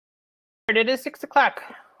It is 6 o'clock.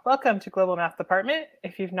 Welcome to Global Math Department.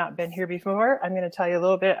 If you've not been here before, I'm going to tell you a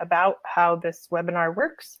little bit about how this webinar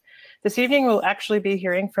works. This evening, we'll actually be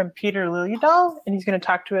hearing from Peter Liljedahl, and he's going to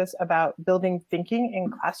talk to us about building thinking in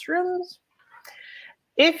classrooms.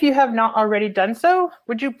 If you have not already done so,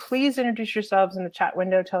 would you please introduce yourselves in the chat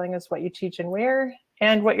window, telling us what you teach and where,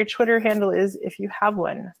 and what your Twitter handle is if you have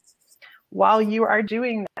one. While you are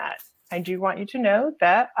doing that, I do want you to know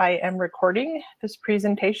that I am recording this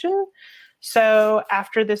presentation. So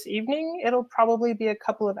after this evening, it'll probably be a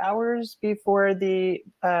couple of hours before the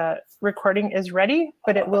recording is ready,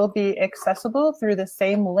 but it will be accessible through the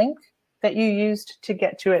same link that you used to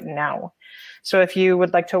get to it now. So if you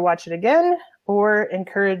would like to watch it again or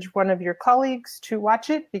encourage one of your colleagues to watch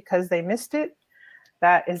it because they missed it,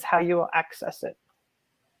 that is how you will access it.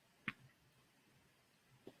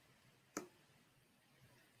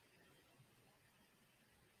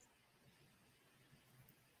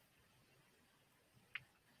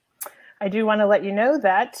 I do want to let you know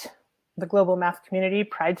that the global math community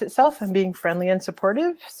prides itself on being friendly and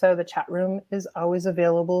supportive, so the chat room is always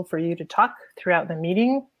available for you to talk throughout the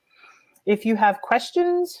meeting. If you have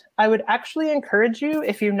questions, I would actually encourage you,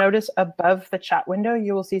 if you notice above the chat window,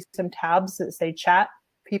 you will see some tabs that say chat,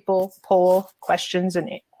 people, poll, questions, and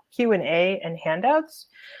Q&A and handouts.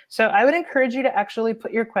 So I would encourage you to actually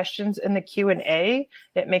put your questions in the Q&A.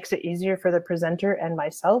 It makes it easier for the presenter and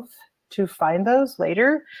myself to find those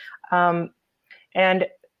later. And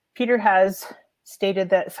Peter has stated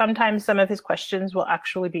that sometimes some of his questions will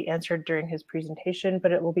actually be answered during his presentation,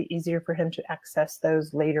 but it will be easier for him to access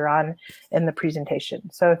those later on in the presentation.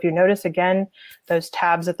 So if you notice again, those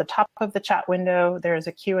tabs at the top of the chat window, there is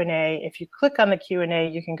a Q&A. If you click on the Q&A,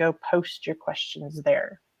 you can go post your questions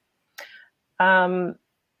there. My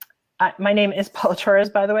name is Paula Torres,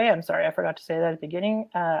 by the way. I'm sorry, I forgot to say that at the beginning.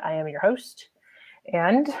 I am your host.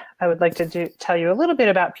 And I would like to tell you a little bit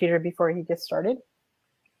about Peter before he gets started.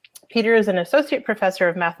 Peter is an associate professor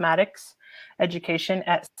of mathematics education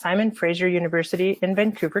at Simon Fraser University in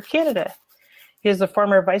Vancouver, Canada. He is the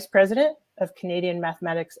former vice president of Canadian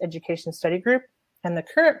Mathematics Education Study Group and the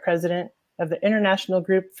current president of the International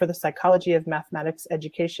Group for the Psychology of Mathematics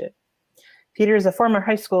Education. Peter is a former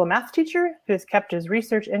high school math teacher who has kept his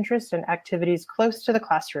research interests and activities close to the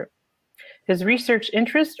classroom. His research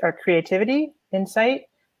interests are creativity, insight,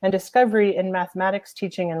 and discovery in mathematics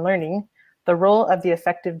teaching and learning, the role of the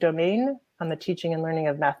affective domain on the teaching and learning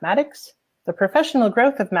of mathematics, the professional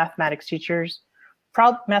growth of mathematics teachers,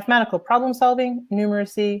 mathematical problem solving,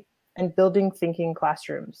 numeracy, and building thinking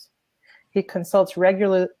classrooms. He consults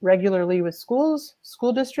regularly with schools,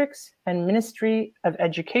 school districts, and Ministry of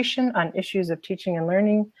Education on issues of teaching and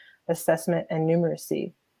learning, assessment, and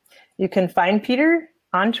numeracy. You can find Peter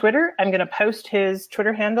on Twitter. I'm going to post his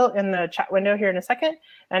Twitter handle in the chat window here in a second.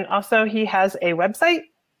 And also he has a website,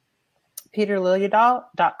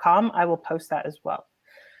 peterliljedahl.com. I will post that as well.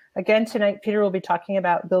 Again, tonight, Peter will be talking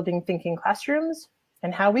about building thinking classrooms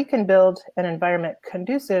and how we can build an environment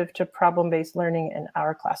conducive to problem-based learning in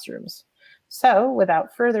our classrooms. So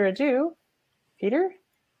without further ado, Peter,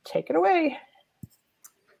 take it away.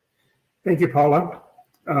 Thank you, Paula.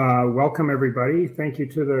 Welcome, everybody. Thank you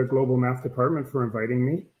to the Global Math Department for inviting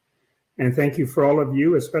me. And thank you for all of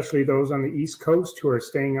you, especially those on the East Coast who are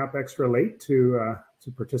staying up extra late to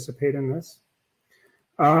participate in this.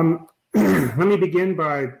 Let me begin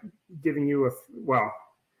by giving you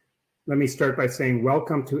let me start by saying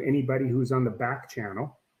welcome to anybody who's on the back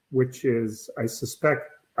channel, which is,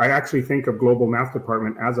 I actually think of Global Math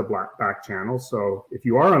Department as a back channel. So if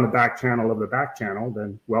you are on the back channel of the back channel,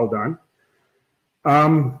 then well done.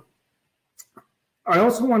 I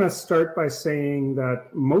also want to start by saying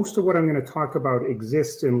that most of what I'm going to talk about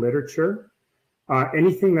exists in literature.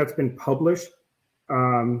 Anything that's been published,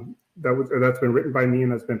 that's been written by me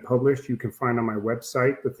and that's been published, you can find on my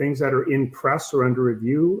website. The things that are in press or under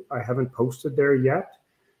review, I haven't posted there yet.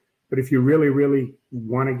 But if you really, really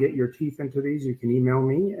want to get your teeth into these, you can email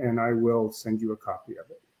me and I will send you a copy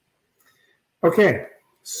of it. Okay,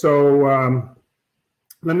 so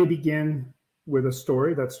let me begin with a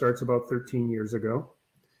story that starts about 13 years ago.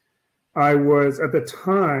 At the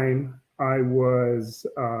time, I was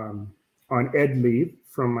on ed leave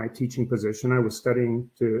from my teaching position. I was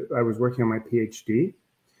working on my PhD.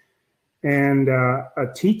 And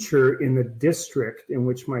a teacher in the district in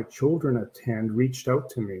which my children attend reached out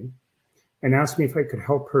to me and asked me if I could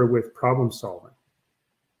help her with problem solving.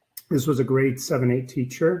 This was a grade 7-8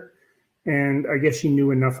 teacher. And I guess she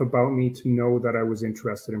knew enough about me to know that I was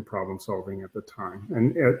interested in problem solving at the time.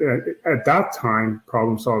 And at that time,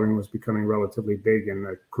 problem solving was becoming relatively big in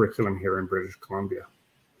the curriculum here in British Columbia.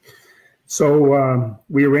 So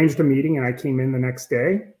we arranged a meeting, and I came in the next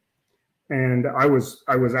day, and I was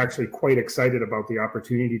actually quite excited about the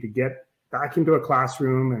opportunity to get back into a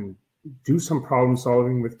classroom and do some problem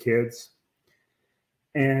solving with kids.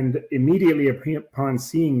 And immediately upon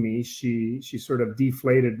seeing me, she sort of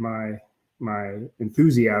deflated my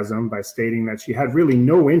enthusiasm by stating that she had really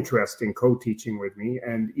no interest in co-teaching with me,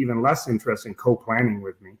 and even less interest in co-planning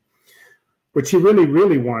with me. What she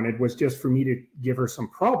really wanted was just for me to give her some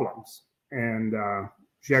problems. And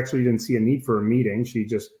she actually didn't see a need for a meeting. She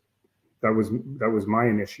just, that was my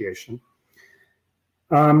initiation.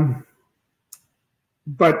 But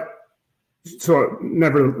so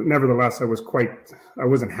nevertheless, I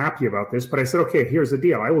wasn't happy about this, but I said, okay, here's the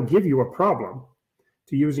deal. I will give you a problem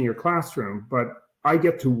to use in your classroom, but I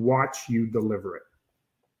get to watch you deliver it.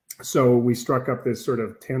 So we struck up this sort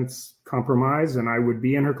of tense compromise, and I would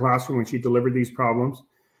be in her classroom when she delivered these problems,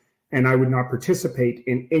 and I would not participate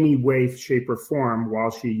in any way, shape, or form while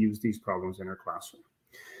she used these problems in her classroom.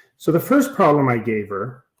 So the first problem I gave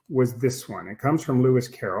her was this one. It comes from Lewis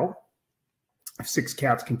Carroll. If 6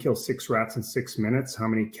 cats can kill 6 rats in 6 minutes, how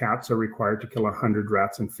many cats are required to kill 100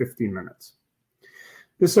 rats in 15 minutes?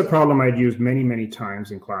 This is a problem I'd used many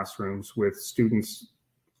times in classrooms with students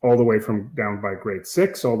all the way from down by grade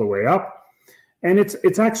 6 all the way up. And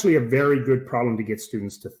it's actually a very good problem to get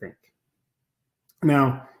students to think.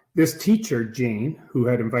 Now, this teacher, Jane, who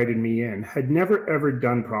had invited me in, had never ever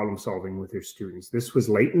done problem solving with her students. This was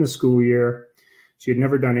late in the school year. She had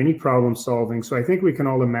never done any problem solving. So I think we can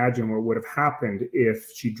all imagine what would have happened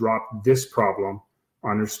if she dropped this problem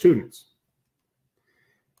on her students.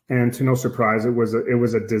 And to no surprise, it was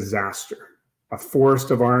a disaster. A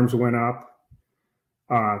forest of arms went up.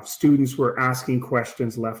 Students were asking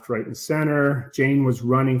questions left, right, and center. Jane was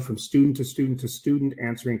running from student to student to student,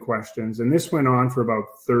 answering questions. And this went on for about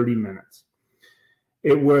 30 minutes.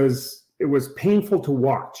 It was painful to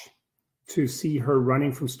watch, to see her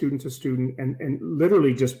running from student to student and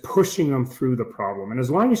literally just pushing them through the problem. And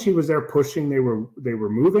as long as she was there pushing, they were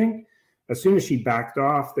moving. As soon as she backed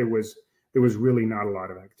off, there was really not a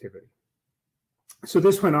lot of activity. So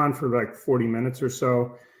this went on for like 40 minutes or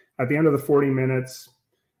so. At the end of the 40 minutes,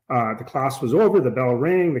 the class was over, the bell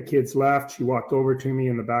rang, the kids left. She walked over to me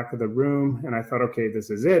in the back of the room, and I thought, okay, this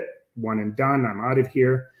is it, one and done, I'm out of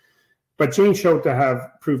here. But Jane proved to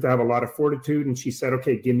have a lot of fortitude, and she said,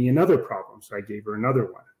 okay, give me another problem. So I gave her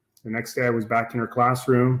another one. The next day I was back in her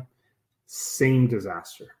classroom, same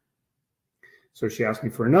disaster. So she asked me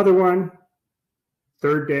for another one.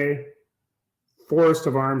 Third day, forest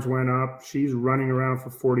of arms went up. She's running around for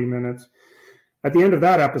 40 minutes. At the end of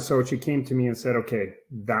that episode, she came to me and said, okay,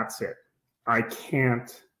 that's it. I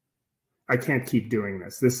can't keep doing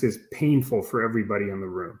this. This is painful for everybody in the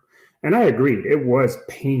room. And I agreed. It was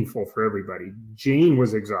painful for everybody. Jane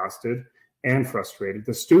was exhausted and frustrated.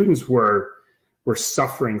 The students were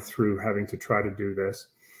suffering through having to try to do this.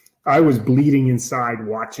 I was bleeding inside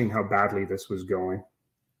watching how badly this was going.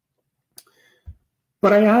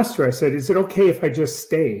 But I asked her, I said, is it okay if I just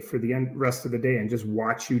stay for the rest of the day and just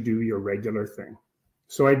watch you do your regular thing?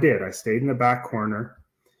 So I did. I stayed in the back corner.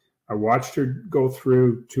 I watched her go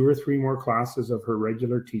through 2 or 3 more classes of her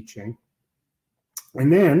regular teaching.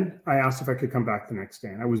 And then I asked if I could come back the next day.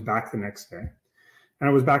 And I was back the next day. And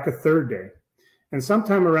I was back a third day. And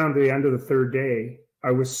sometime around the end of the third day, I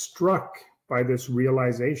was struck by this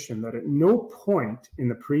realization that at no point in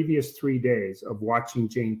the previous 3 days of watching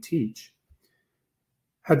Jane teach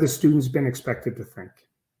had the students been expected to think.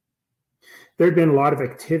 There'd been a lot of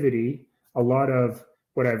activity, a lot of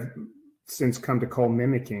what I've since come to call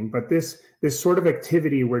mimicking, but this sort of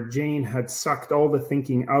activity where Jane had sucked all the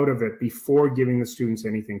thinking out of it before giving the students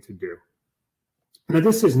anything to do. Now,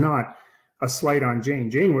 this is not a slight on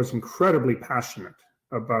Jane. Jane was incredibly passionate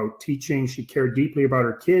about teaching. She cared deeply about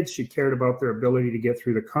her kids. She cared about their ability to get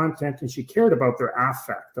through the content, and she cared about their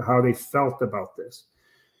affect, how they felt about this.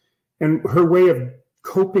 And her way of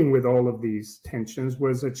coping with all of these tensions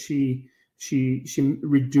was that she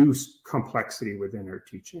reduced complexity within her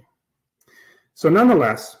teaching. So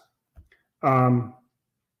nonetheless, I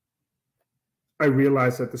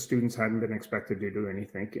realized that the students hadn't been expected to do any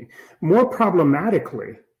thinking. More problematic,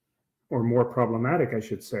 I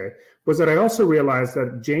should say, was that I also realized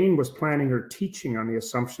that Jane was planning her teaching on the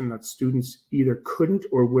assumption that students either couldn't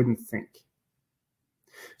or wouldn't think.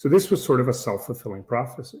 So this was sort of a self-fulfilling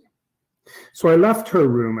prophecy. So I left her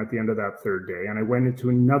room at the end of that third day, and I went into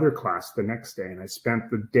another class the next day, and I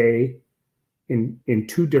spent the day in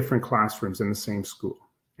 2 different classrooms in the same school,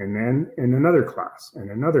 and then in another class,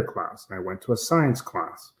 and another class, and I went to a science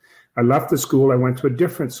class. I left the school, I went to a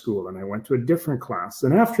different school, and I went to a different class.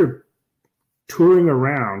 And after touring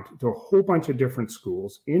around to a whole bunch of different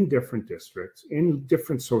schools in different districts, in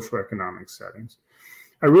different socioeconomic settings,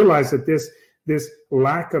 I realized that this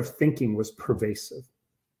lack of thinking was pervasive.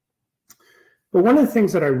 But one of the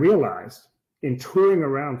things that I realized in touring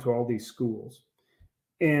around to all these schools,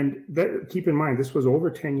 and that, keep in mind, this was over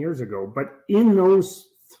 10 years ago, but in those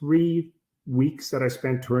 3 weeks that I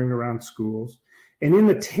spent touring around schools, and in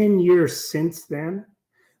the 10 years since then,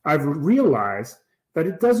 I've realized that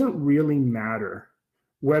it doesn't really matter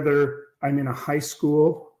whether I'm in a high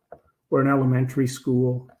school or an elementary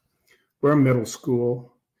school or a middle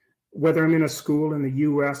school, whether I'm in a school in the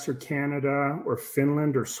US or Canada or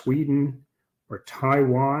Finland or Sweden or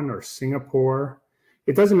Taiwan or Singapore.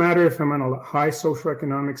 It doesn't matter if I'm in a high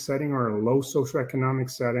socioeconomic setting or a low socioeconomic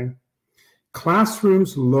setting.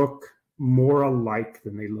 Classrooms look more alike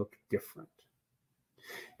than they look different.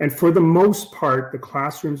 And for the most part, the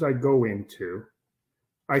classrooms I go into,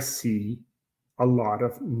 I see a lot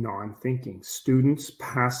of non-thinking. Students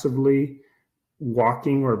passively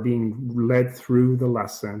walking or being led through the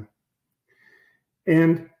lesson.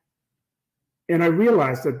 And I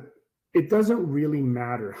realized that it doesn't really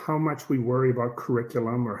matter how much we worry about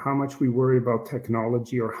curriculum or how much we worry about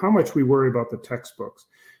technology or how much we worry about the textbooks.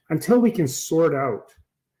 Until we can sort out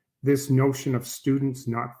this notion of students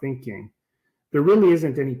not thinking, there really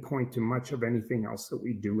isn't any point to much of anything else that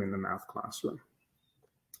we do in the math classroom.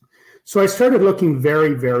 So I started looking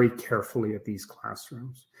very, very carefully at these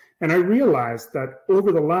classrooms. And I realized that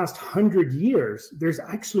over the last 100 years, there's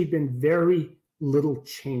actually been very little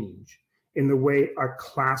change in the way our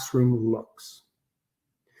classroom looks.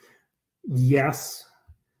 Yes,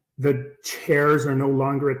 the chairs are no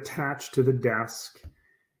longer attached to the desk,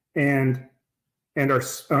 and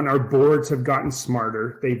our boards have gotten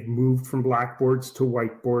smarter. They've moved from blackboards to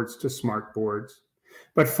whiteboards to smartboards.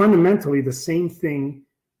 But fundamentally, the same thing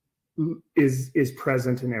is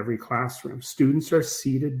present in every classroom. Students are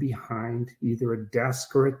seated behind either a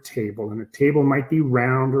desk or a table, and a table might be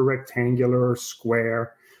round or rectangular or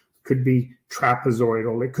square, could be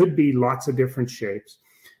trapezoidal, it could be lots of different shapes.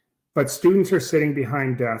 But students are sitting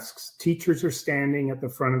behind desks. Teachers are standing at the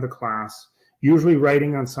front of the class, usually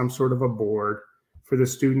writing on some sort of a board for the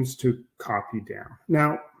students to copy down.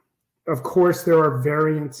 Now, of course, there are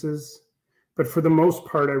variances, but for the most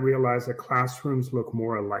part, I realized that classrooms look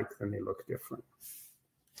more alike than they look different.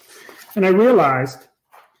 And I realized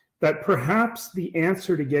that perhaps the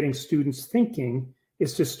answer to getting students thinking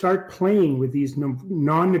is to start playing with these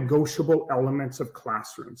non-negotiable elements of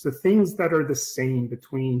classrooms, the things that are the same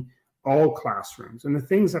between all classrooms and the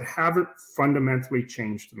things that haven't fundamentally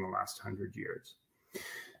changed in the last 100 years.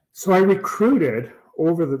 So I recruited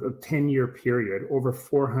over the 10-year period over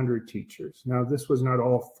 400 teachers. Now, this was not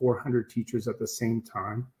all 400 teachers at the same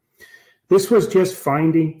time. This was just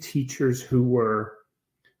finding teachers who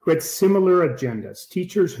had similar agendas,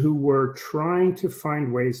 teachers who were trying to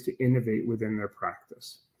find ways to innovate within their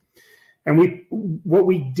practice. And what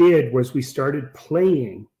we did was we started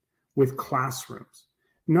playing with classrooms,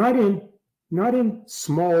 not in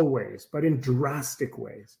small ways, but in drastic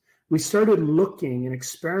ways. We started looking and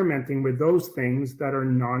experimenting with those things that are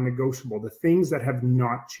non-negotiable, the things that have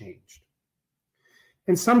not changed.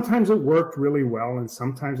 And sometimes it worked really well, and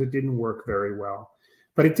sometimes it didn't work very well,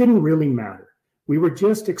 but it didn't really matter. We were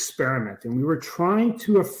just experimenting. We were trying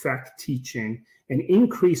to affect teaching and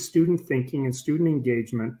increase student thinking and student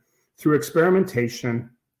engagement through experimentation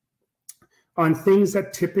on things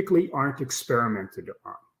that typically aren't experimented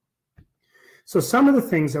on. So some of the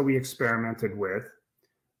things that we experimented with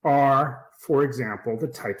are, for example, the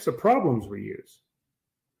types of problems we use.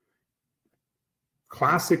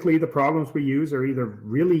 Classically, the problems we use are either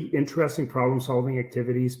really interesting problem-solving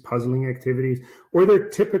activities, puzzling activities, or they're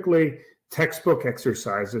typically textbook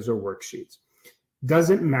exercises or worksheets.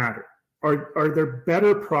 Doesn't matter. Are there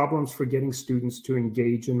better problems for getting students to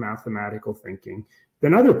engage in mathematical thinking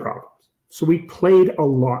than other problems? So we played a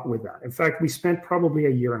lot with that. In fact, we spent probably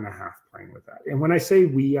 1.5 years playing with that. And when I say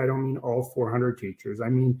we, I don't mean all 400 teachers. I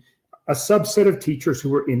mean a subset of teachers who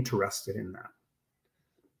were interested in that.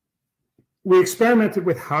 We experimented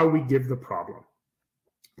with how we give the problem.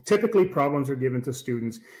 Typically, problems are given to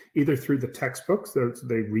students either through the textbooks, so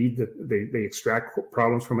they extract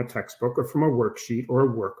problems from a textbook or from a worksheet or a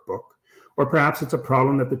workbook, or perhaps it's a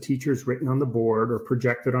problem that the teacher's written on the board or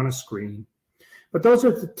projected on a screen. But those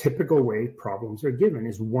are the typical way problems are given.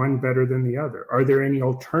 Is one better than the other? Are there any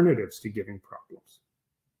alternatives to giving problems?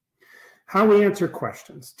 How we answer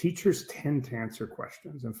questions. Teachers tend to answer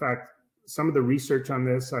questions. In fact, some of the research on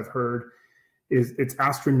this I've heard is it's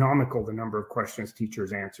astronomical, the number of questions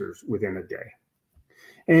teachers answer within a day.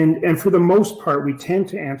 And for the most part, we tend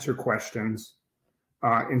to answer questions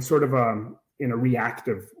in sort of in a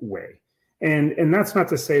reactive way. And that's not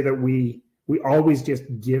to say that we always just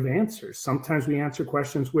give answers. Sometimes we answer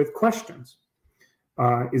questions with questions.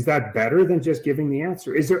 Is that better than just giving the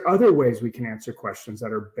answer? Is there other ways we can answer questions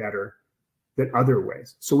that are better than other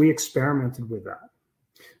ways? So we experimented with that.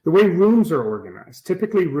 The way rooms are organized,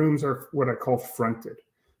 typically rooms are what I call fronted.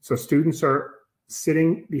 So students are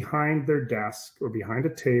sitting behind their desk or behind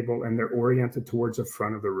a table and they're oriented towards the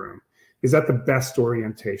front of the room. Is that the best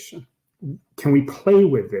orientation? Can we play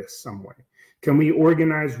with this some way? Can we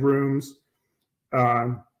organize rooms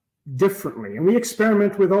differently? And we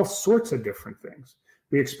experiment with all sorts of different things.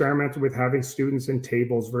 We experimented with having students in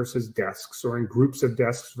tables versus desks, or in groups of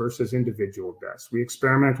desks versus individual desks. We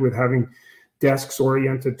experimented with having desks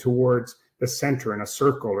oriented towards the center in a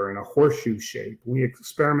circle or in a horseshoe shape. We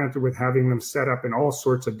experimented with having them set up in all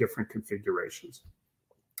sorts of different configurations.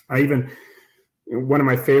 One of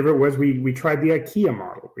my favorite was we tried the IKEA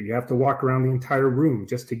model, where you have to walk around the entire room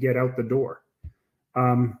just to get out the door.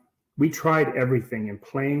 We tried everything in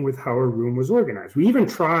playing with how a room was organized. We even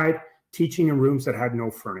tried teaching in rooms that had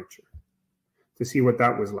no furniture to see what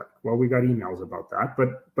that was like. Well, we got emails about that,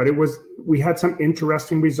 but we had some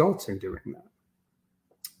interesting results in doing that.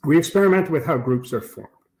 We experimented with how groups are formed.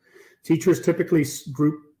 Teachers typically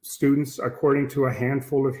group students according to a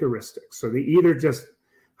handful of heuristics. So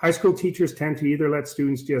high school teachers tend to either let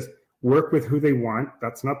students just work with who they want.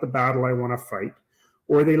 That's not the battle I want to fight.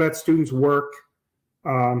 Or they let students work,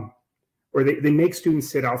 or they make students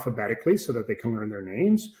sit alphabetically so that they can learn their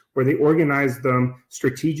names, or they organize them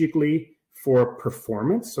strategically for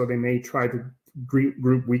performance. So they may try to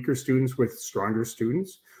group weaker students with stronger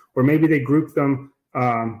students, or maybe they group them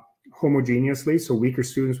homogeneously, so weaker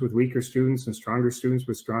students with weaker students and stronger students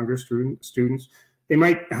with stronger students. They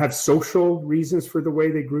might have social reasons for the way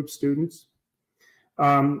they group students.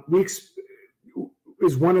 Is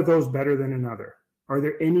one of those better than another? Are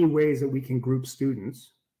there any ways that we can group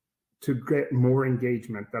students to get more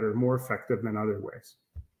engagement that are more effective than other ways?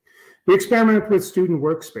 We experiment with student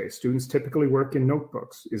workspace. Students typically work in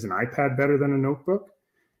notebooks. Is an iPad better than a notebook?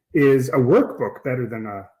 Is a workbook better than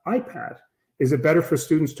an iPad? Is it better for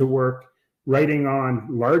students to work writing on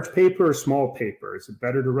large paper or small paper? Is it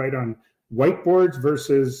better to write on whiteboards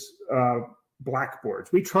versus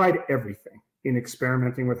blackboards? We tried everything in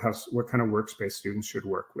experimenting with what kind of workspace students should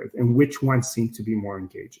work with and which ones seem to be more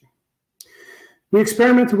engaging. We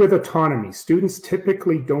experimented with autonomy. Students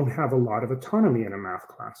typically don't have a lot of autonomy in a math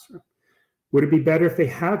classroom. Would it be better if they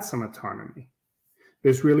had some autonomy?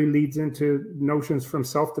 This really leads into notions from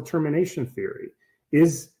self-determination theory.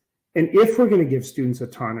 And if we're going to give students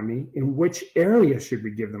autonomy, in which area should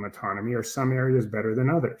we give them autonomy? Are some areas better than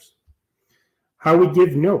others? How we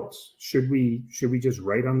give notes. Should we just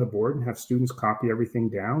write on the board and have students copy everything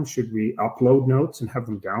down? Should we upload notes and have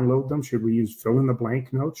them download them? Should we use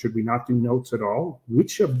fill-in-the-blank notes? Should we not do notes at all?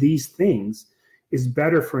 Which of these things is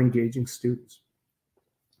better for engaging students?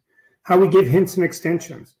 How we give hints and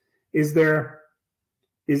extensions. Is there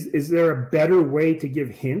a better way to give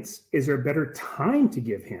hints? Is there a better time to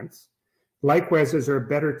give hints? Likewise, is there a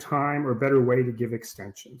better time or better way to give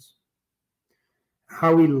extensions?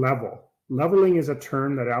 How we level. Leveling is a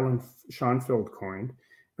term that Alan Schoenfeld coined.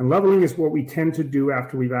 And leveling is what we tend to do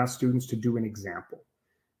after we've asked students to do an example.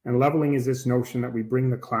 And leveling is this notion that we bring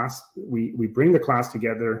the class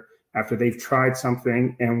together after they've tried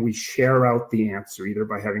something and we share out the answer, either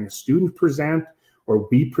by having a student present or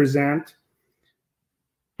we present.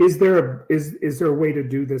 Is there a way to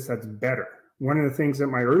do this that's better? One of the things that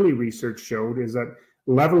my early research showed is that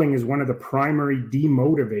leveling is one of the primary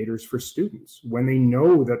demotivators for students. When they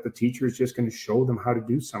know that the teacher is just going to show them how to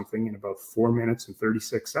do something in about 4 minutes and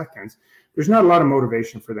 36 seconds, there's not a lot of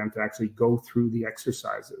motivation for them to actually go through the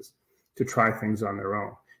exercises to try things on their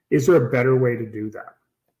own. Is there a better way to do that?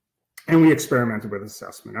 And we experimented with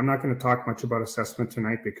assessment. I'm not going to talk much about assessment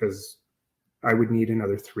tonight because I would need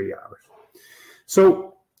another 3 hours.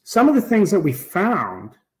 So some of the things that we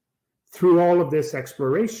found through all of this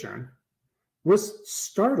exploration was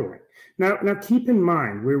startling. Now keep in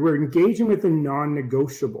mind, we're engaging with the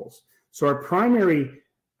non-negotiables. So our primary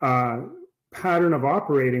pattern of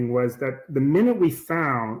operating was that the minute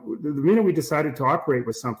we decided to operate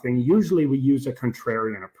with something, usually we use a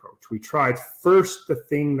contrarian approach. We tried first the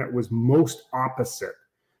thing that was most opposite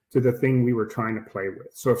to the thing we were trying to play with.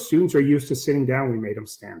 So if students are used to sitting down, we made them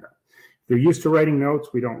stand up. If they're used to writing notes,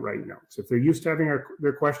 we don't write notes. If they're used to having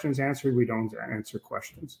their questions answered, we don't answer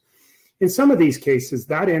questions. In some of these cases,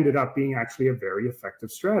 that ended up being actually a very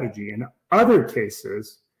effective strategy. In other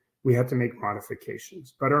cases, we had to make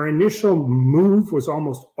modifications. But our initial move was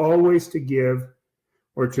almost always to give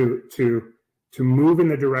or to to move in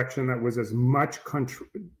the direction that was as much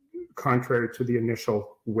contrary to the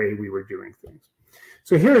initial way we were doing things.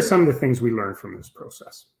 So here are some of the things we learned from this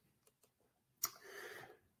process.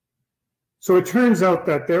 So it turns out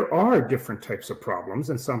that there are different types of problems,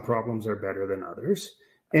 and some problems are better than others.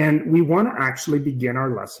 And we want to actually begin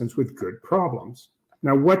our lessons with good problems.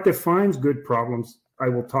 Now, what defines good problems, I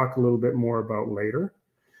will talk a little bit more about later.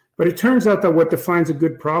 But it turns out that what defines a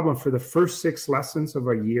good problem for the first 6 lessons of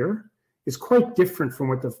a year is quite different from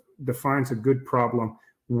what defines a good problem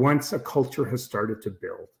once a culture has started to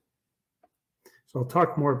build. So I'll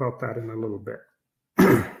talk more about that in a little bit.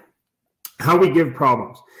 How we give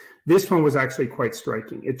problems. This one was actually quite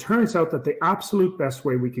striking. It turns out that the absolute best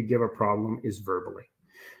way we could give a problem is verbally.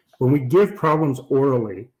 When we give problems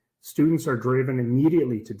orally, students are driven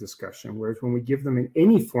immediately to discussion, whereas when we give them in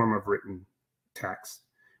any form of written text,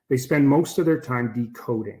 they spend most of their time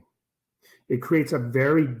decoding. It creates a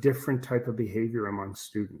very different type of behavior among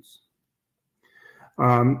students.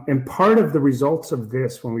 And part of the results of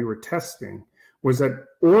this when we were testing was that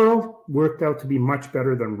oral worked out to be much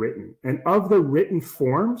better than written. And of the written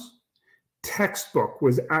forms, textbook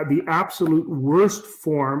was the absolute worst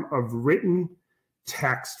form of written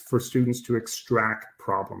text for students to extract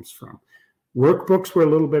problems from. Workbooks were a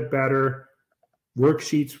little bit better.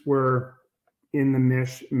 Worksheets were in the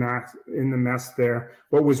mess there.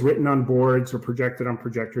 What was written on boards or projected on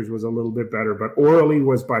projectors was a little bit better, but orally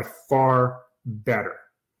was by far better.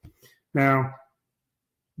 Now,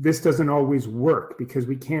 this doesn't always work because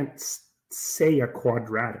we can't say a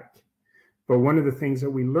quadratic. But one of the things that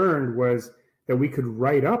we learned was that we could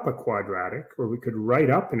write up a quadratic or we could write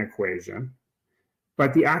up an equation,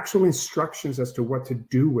 but the actual instructions as to what to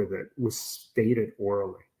do with it was stated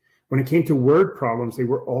orally. When it came to word problems, they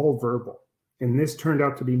were all verbal. And this turned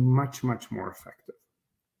out to be much, much more effective.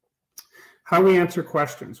 How we answer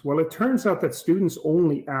questions. Well, it turns out that students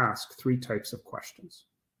only ask 3 types of questions.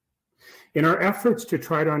 In our efforts to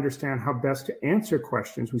try to understand how best to answer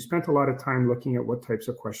questions, we spent a lot of time looking at what types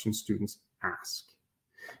of questions students ask.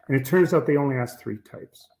 And it turns out they only ask 3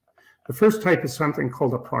 types. The first type is something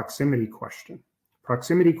called a proximity question.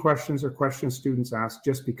 Proximity questions are questions students ask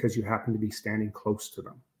just because you happen to be standing close to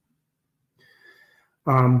them.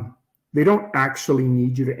 They don't actually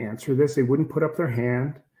need you to answer this. They wouldn't put up their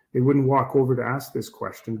hand. They wouldn't walk over to ask this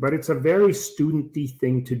question, but it's a very student-y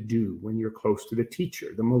thing to do when you're close to the teacher.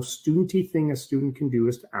 The most student-y thing a student can do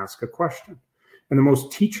is to ask a question. And the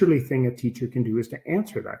most teacherly thing a teacher can do is to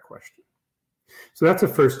answer that question. So that's the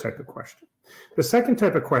first type of question. The second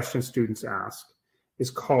type of question students ask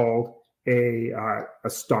is called a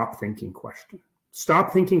stop thinking question.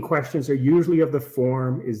 Stop thinking questions are usually of the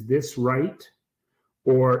form, is this right?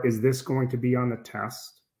 Or is this going to be on the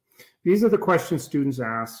test? These are the questions students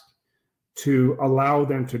ask to allow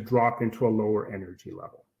them to drop into a lower energy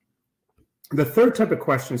level. The third type of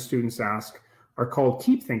questions students ask are called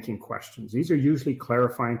keep thinking questions. These are usually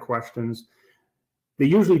clarifying questions. They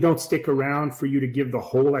usually don't stick around for you to give the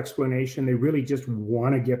whole explanation. They really just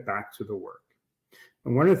want to get back to the work.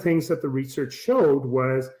 And one of the things that the research showed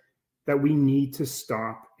was that we need to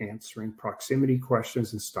stop answering proximity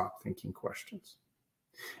questions and stop thinking questions.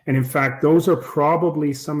 And in fact, those are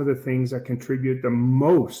probably some of the things that contribute the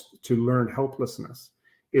most to learned helplessness,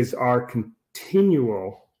 is our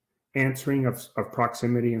continual answering of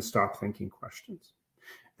proximity and stop thinking questions.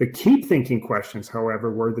 The keep thinking questions,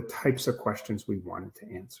 however, were the types of questions we wanted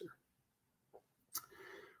to answer.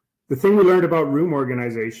 The thing we learned about room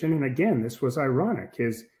organization, and again, this was ironic,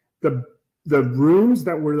 is the rooms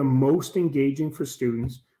that were the most engaging for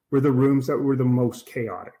students were the rooms that were the most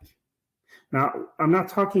chaotic. Now, I'm not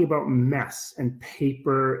talking about mess and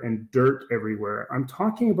paper and dirt everywhere. I'm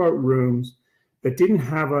talking about rooms that didn't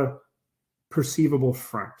have a perceivable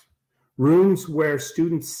front, rooms where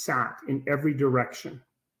students sat in every direction.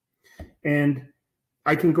 And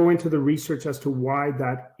I can go into the research as to why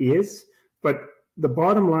that is, but the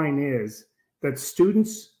bottom line is that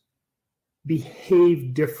students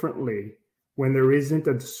behave differently when there isn't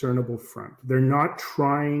a discernible front. They're not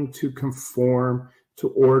trying to conform to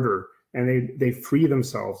order, and they free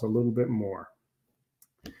themselves a little bit more.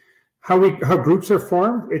 How groups are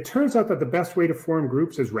formed? It turns out that the best way to form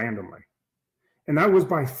groups is randomly. And that was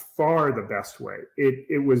by far the best way.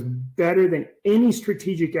 It was better than any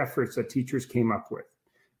strategic efforts that teachers came up with.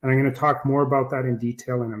 And I'm going to talk more about that in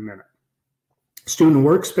detail in a minute. Student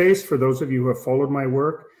workspace, for those of you who have followed my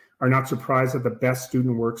work, are not surprised that the best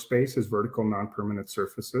student workspace is vertical non-permanent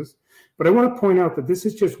surfaces. But I want to point out that this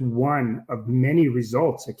is just one of many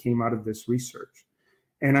results that came out of this research.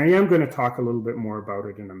 And I am going to talk a little bit more about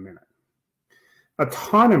it in a minute.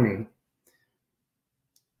 Autonomy.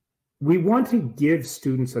 we want to give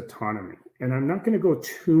students autonomy. And I'm not going to go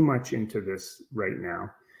too much into this right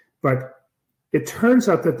now, but it turns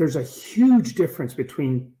out that there's a huge difference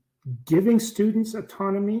between giving students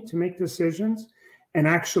autonomy to make decisions and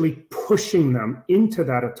actually pushing them into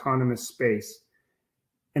that autonomous space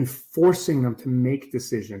and forcing them to make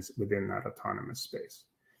decisions within that autonomous space.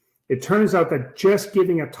 It turns out that just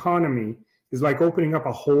giving autonomy is like opening up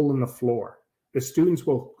a hole in the floor. The students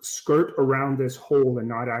will skirt around this hole and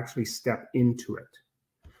not actually step into it.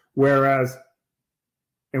 Whereas,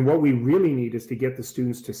 and what we really need is to get the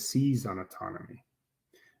students to seize on autonomy,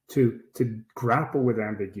 to grapple with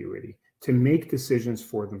ambiguity, to make decisions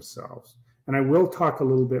for themselves. And I will talk a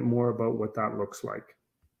little bit more about what that looks like.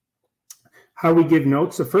 How we give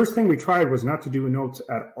notes. The first thing we tried was not to do notes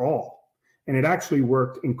at all. And it actually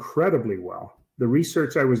worked incredibly well. The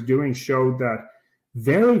research I was doing showed that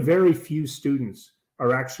very, very few students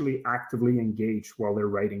are actually actively engaged while they're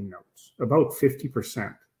writing notes, about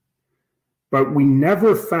 50%. But we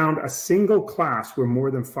never found a single class where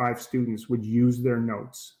more than 5 students would use their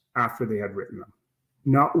notes after they had written them.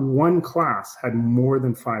 Not one class had more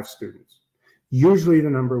than 5 students. Usually the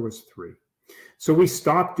number was 3. So we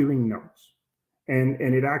stopped doing notes. And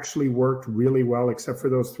it actually worked really well, except for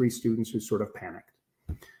those 3 students who sort of panicked.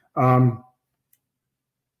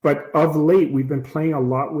 But of late, we've been playing a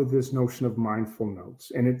lot with this notion of mindful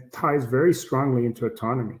notes, and it ties very strongly into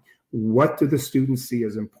autonomy. What do the students see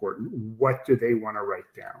as important? What do they want to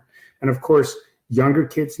write down? And of course, younger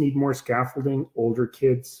kids need more scaffolding. Older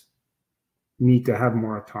kids need to have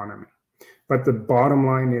more autonomy. But the bottom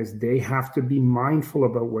line is they have to be mindful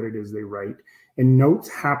about what it is they write. And notes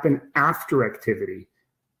happen after activity.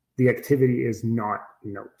 The activity is not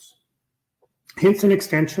notes. Hints and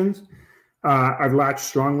extensions. I've latched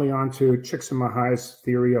strongly onto Csikszentmihalyi's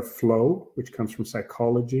theory of flow, which comes from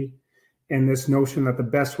psychology, and this notion that the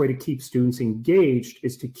best way to keep students engaged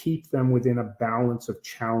is to keep them within a balance of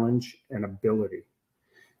challenge and ability.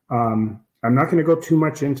 I'm not going to go too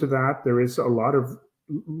much into that. There is a lot of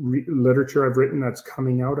literature I've written that's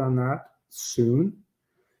coming out on that soon,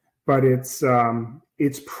 but it's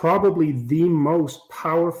probably the most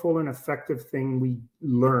powerful and effective thing we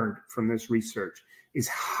learned from this research is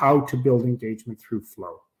how to build engagement through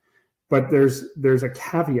flow. But there's a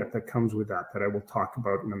caveat that comes with that I will talk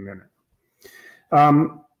about in a minute.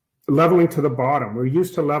 Leveling to the bottom. We're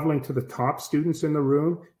used to leveling to the top students in the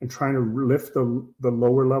room and trying to lift the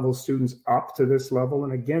lower level students up to this level.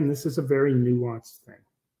 And again, this is a very nuanced thing.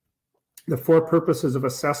 The 4 purposes of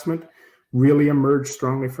assessment really emerged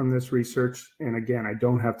strongly from this research. And again, I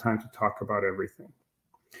don't have time to talk about everything.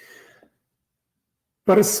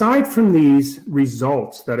 But aside from these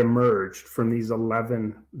results that emerged from these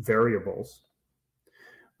 11 variables,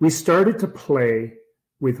 we started to play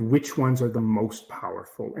with which ones are the most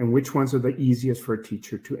powerful and which ones are the easiest for a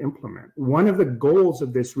teacher to implement. One of the goals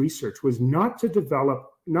of this research was not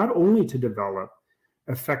only to develop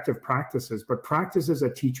effective practices, but practices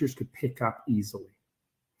that teachers could pick up easily.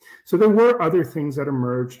 So there were other things that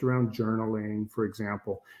emerged around journaling, for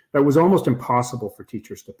example, that was almost impossible for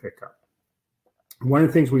teachers to pick up. One of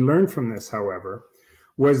the things we learned from this, however,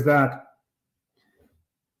 was that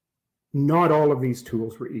not all of these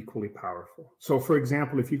tools were equally powerful. So for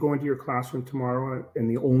example, if you go into your classroom tomorrow and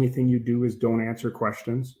the only thing you do is don't answer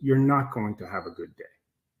questions, you're not going to have a good day.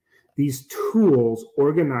 These tools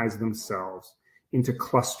organize themselves into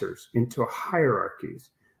clusters, into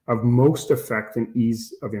hierarchies of most effect and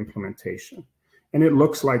ease of implementation. And it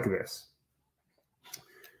looks like this.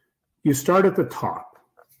 You start at the top.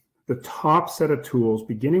 The top set of tools,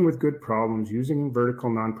 beginning with good problems, using vertical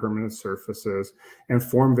non-permanent surfaces, and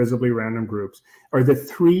form visibly random groups, are the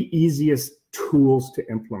 3 easiest tools to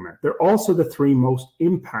implement. They're also the 3 most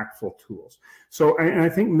impactful tools. So, and I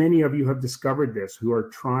think many of you have discovered this who are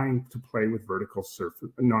trying to play with vertical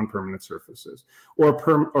non-permanent surfaces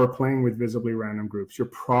or playing with visibly random groups. You're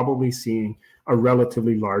probably seeing a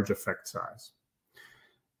relatively large effect size.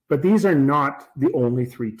 But these are not the only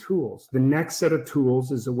 3 tools. The next set of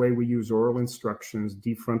tools is the way we use oral instructions,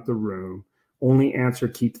 defront the room, only answer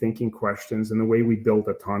keep thinking questions, and the way we build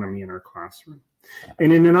autonomy in our classroom.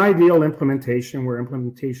 And in an ideal implementation, where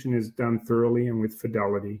implementation is done thoroughly and with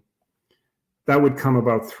fidelity, that would come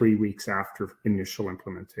about 3 weeks after initial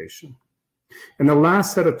implementation. And the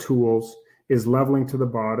last set of tools is leveling to the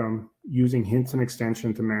bottom, using hints and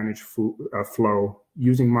extension to manage flow,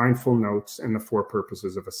 using mindful notes, and the 4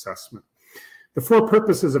 purposes of assessment. The 4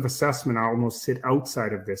 purposes of assessment almost sit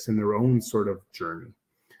outside of this in their own sort of journey.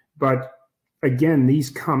 But again, these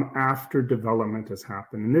come after development has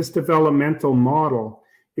happened. And this developmental model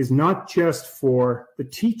is not just for the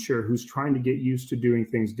teacher who's trying to get used to doing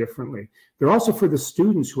things differently. They're also for the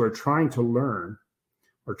students who are trying to learn,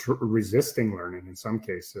 or resisting learning in some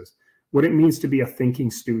cases, what it means to be a thinking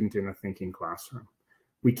student in a thinking classroom.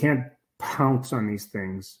 We can't pounce on these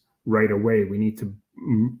things right away. We need to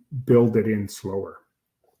build it in slower.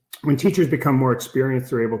 When teachers become more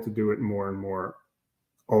experienced, they're able to do it more and more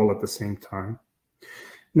all at the same time.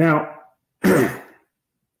 Now,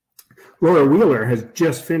 Laura Wheeler has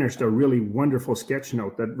just finished a really wonderful sketch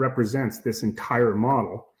note that represents this entire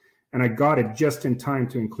model. And I got it just in time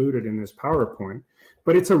to include it in this PowerPoint.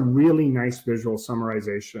 But it's a really nice visual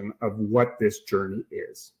summarization of what this journey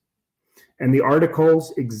is. And the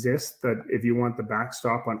articles exist that if you want the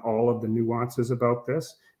backstop on all of the nuances about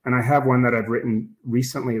this. And I have one that I've written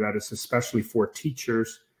recently that is especially for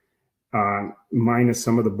teachers, minus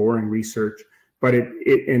some of the boring research. But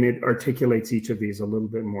it articulates each of these a little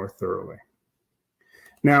bit more thoroughly.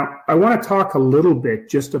 Now, I want to talk a little bit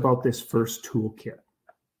just about this first toolkit,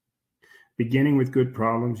 beginning with good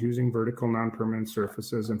problems, using vertical non-permanent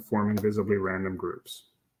surfaces, and forming visibly random groups.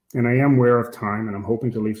 And I am aware of time, and I'm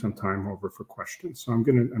hoping to leave some time over for questions. So I'm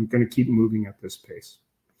gonna keep moving at this pace.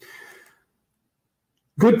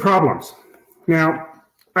 Good problems. Now,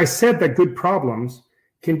 I said that good problems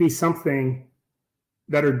can be something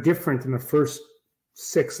that are different in the first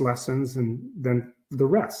 6 lessons and then the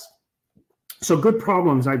rest. So good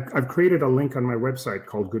problems, I've created a link on my website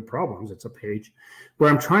called Good Problems. It's a page where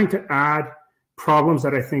I'm trying to add problems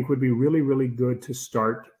that I think would be really, really good to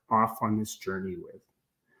start off on this journey with.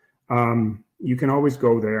 You can always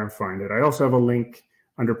go there and find it. I also have a link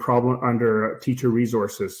under teacher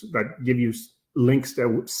resources that give you links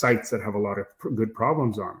to sites that have a lot of good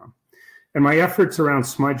problems on them. And my efforts around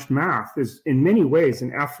smudged math is in many ways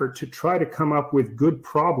an effort to try to come up with good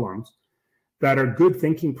problems that are good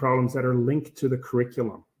thinking problems that are linked to the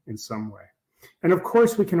curriculum in some way. And of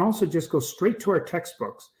course, we can also just go straight to our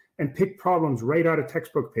textbooks and pick problems right out of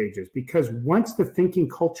textbook pages, because once the thinking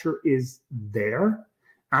culture is there,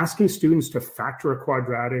 asking students to factor a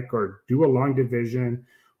quadratic or do a long division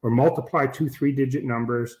or multiply 2 3-digit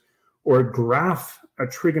numbers or graph a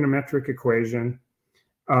trigonometric equation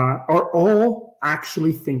are all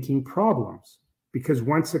actually thinking problems, because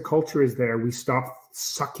once the culture is there, we stop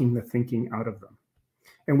sucking the thinking out of them.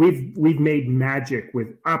 And we've made magic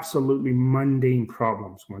with absolutely mundane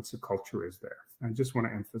problems once the culture is there. I just want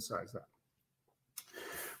to emphasize that.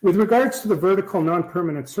 With regards to the vertical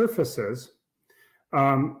non-permanent surfaces,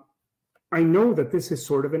 I know that this is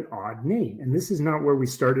sort of an odd name, and this is not where we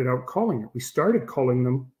started out calling it. We started calling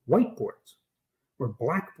them whiteboards or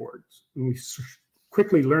blackboards, and we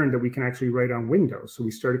quickly learned that we can actually write on windows, so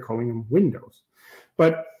we started calling them windows.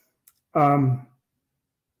 But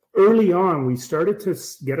early on, we started to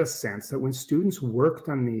get a sense that when students worked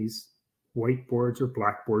on these whiteboards or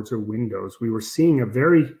blackboards or windows, we were seeing a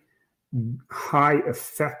very high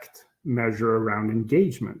effect measure around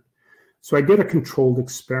engagement. So I did a controlled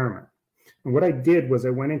experiment. And what I did was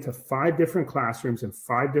I went into 5 different classrooms in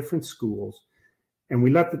 5 different schools,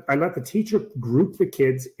 and I let the teacher group the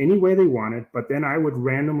kids any way they wanted, but then I would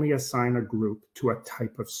randomly assign a group to a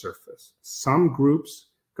type of surface. Some groups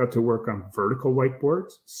got to work on vertical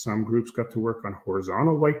whiteboards. Some groups got to work on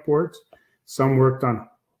horizontal whiteboards. Some worked on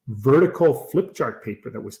vertical flip chart paper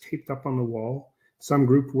that was taped up on the wall. Some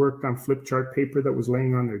group worked on flip chart paper that was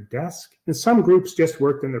laying on their desk. And some groups just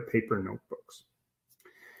worked in their paper notebooks.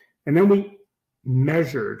 And then we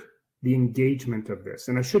measured the engagement of this.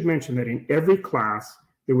 And I should mention that in every class,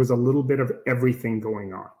 there was a little bit of everything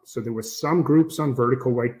going on. So there was some groups on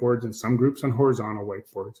vertical whiteboards and some groups on horizontal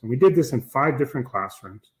whiteboards. And we did this in 5 different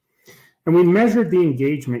classrooms. And we measured the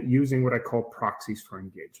engagement using what I call proxies for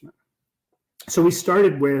engagement. So we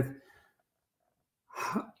started with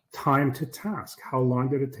time to task. How long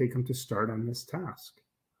did it take them to start on this task?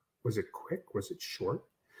 Was it quick? Was it short?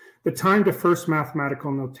 The time to first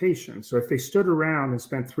mathematical notation. So if they stood around and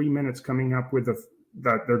spent 3 minutes coming up with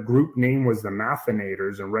that their group name was the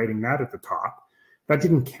Mathinators and writing that at the top, that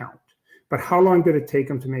didn't count. But how long did it take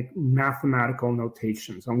them to make mathematical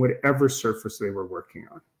notations on whatever surface they were working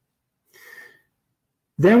on?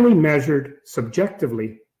 Then we measured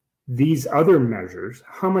subjectively these other measures.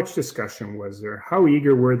 How much discussion was there? How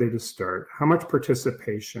eager were they to start? How much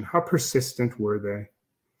participation? How persistent were they?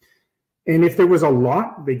 And if there was a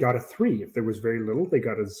lot, they got a 3. If there was very little, they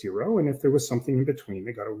got a 0. And if there was something in between,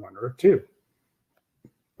 they got a 1 or a 2.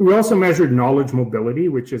 We also measured knowledge mobility,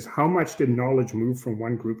 which is how much did knowledge move from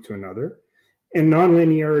one group to another, and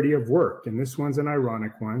nonlinearity of work. And this one's an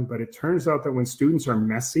ironic one, but it turns out that when students are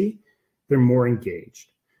messy, they're more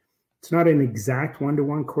engaged. It's not an exact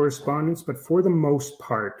one-to-one correspondence, but for the most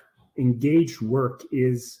part, engaged work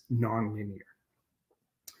is nonlinear.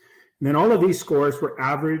 And then all of these scores were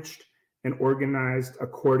averaged and organized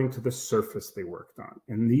according to the surface they worked on.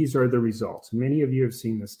 And these are the results. Many of you have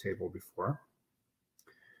seen this table before.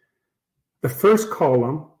 The first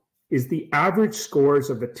column is the average scores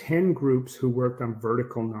of the 10 groups who worked on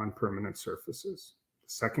vertical non-permanent surfaces. The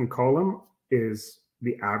second column is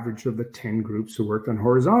the average of the 10 groups who worked on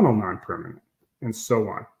horizontal non-permanent, and so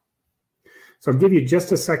on. So I'll give you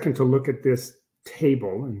just a second to look at this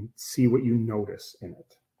table and see what you notice in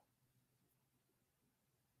it.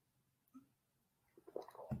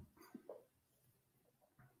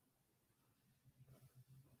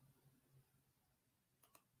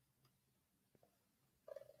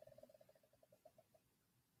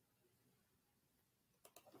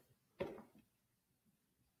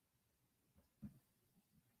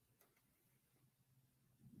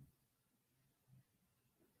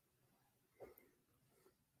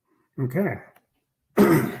 Okay.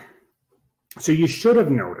 So you should have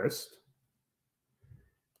noticed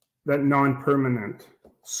that non-permanent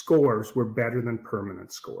scores were better than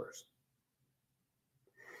permanent scores.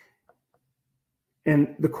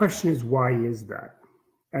 And the question is, why is that?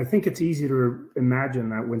 I think it's easy to imagine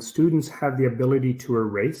that when students have the ability to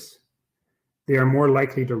erase, they are more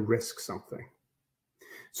likely to risk something.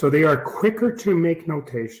 So they are quicker to make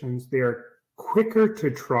notations, they are quicker to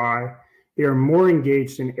try, they are more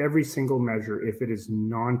engaged in every single measure if it is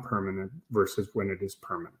non-permanent versus when it is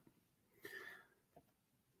permanent.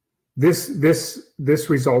 This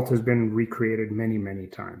result has been recreated many, many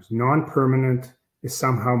times. Non-permanent is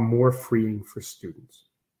somehow more freeing for students.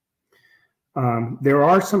 There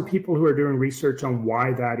are some people who are doing research on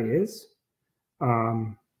why that is.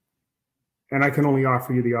 And I can only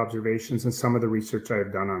offer you the observations and some of the research I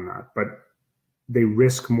have done on that, but they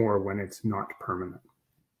risk more when it's not permanent.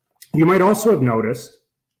 You might also have noticed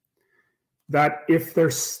that if they're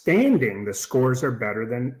standing, the scores are better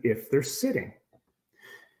than if they're sitting.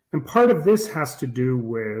 And part of this has to do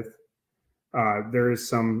with, there is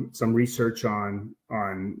some research on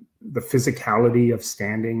the physicality of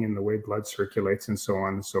standing and the way blood circulates and so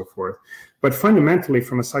on and so forth. But fundamentally,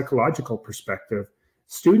 from a psychological perspective,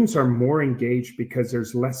 students are more engaged because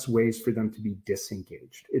there's less ways for them to be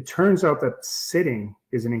disengaged. It turns out that sitting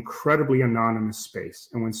is an incredibly anonymous space.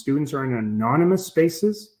 And when students are in anonymous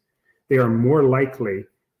spaces, they are more likely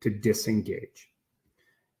to disengage.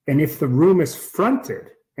 And if the room is fronted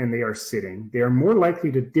and they are sitting, they are more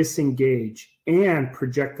likely to disengage and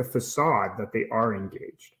project the facade that they are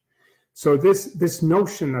engaged. So this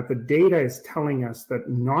notion that the data is telling us that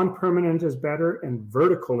non-permanent is better and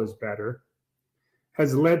vertical is better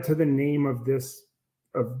has led to the name of this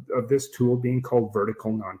tool being called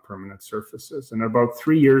vertical non-permanent surfaces. And about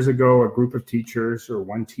 3 years ago, a group of teachers or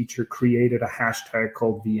one teacher created a hashtag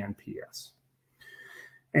called VNPS.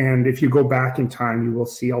 And if you go back in time, you will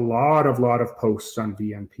see a lot of posts on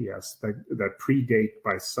VNPS that predate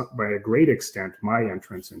by a great extent my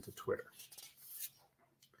entrance into Twitter.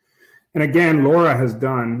 And again, Laura has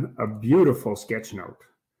done a beautiful sketch note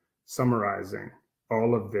summarizing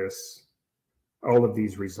all of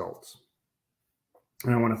these results.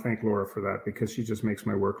 And I want to thank Laura for that because she just makes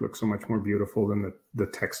my work look so much more beautiful than the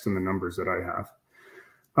text and the numbers that I have.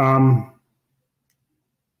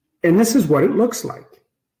 And this is what it looks like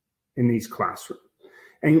in these classrooms.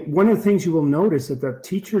 And one of the things you will notice is that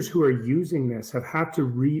teachers who are using this have had to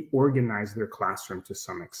reorganize their classroom to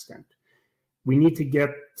some extent. We need to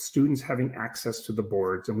get students having access to the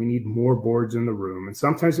boards, and we need more boards in the room. And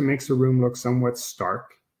sometimes it makes the room look somewhat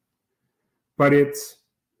stark. But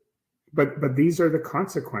these are the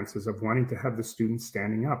consequences of wanting to have the students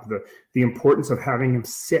standing up. The importance of having them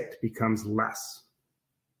sit becomes less.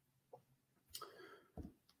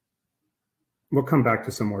 We'll come back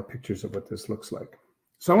to some more pictures of what this looks like.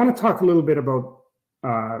 So I want to talk a little bit about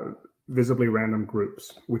visibly random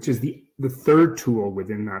groups, which is the third tool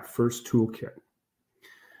within that first toolkit.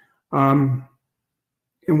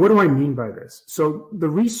 And what do I mean by this? So the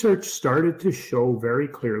research started to show very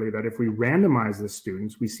clearly that if we randomize the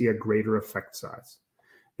students, we see a greater effect size.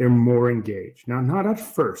 They're more engaged. Now, not at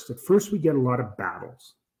first. At first, we get a lot of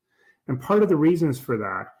battles. And part of the reasons for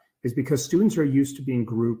that is because students are used to being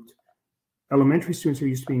grouped. Elementary students are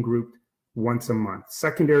used to being grouped once a month.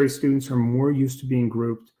 Secondary students are more used to being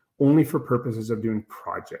grouped only for purposes of doing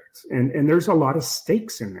projects. And there's a lot of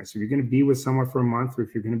stakes in this. If you're going to be with someone for a month, or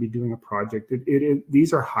if you're going to be doing a project,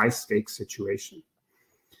 these are high stakes situations.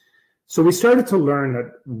 So we started to learn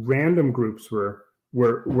that random groups were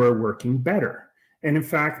working better. And in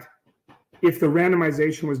fact, if the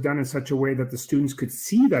randomization was done in such a way that the students could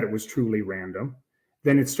see that it was truly random,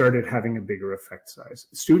 then it started having a bigger effect size.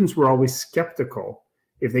 Students were always skeptical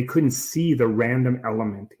if they couldn't see the random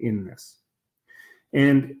element in this.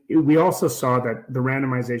 And we also saw that the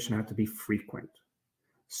randomization had to be frequent.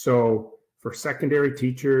 So for secondary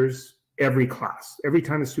teachers, every class, every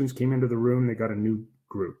time the students came into the room, they got a new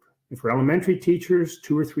group. And for elementary teachers,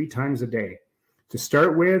 2 or 3 times a day to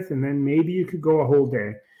start with, and then maybe you could go a whole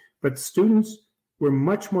day. But students were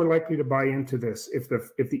much more likely to buy into this if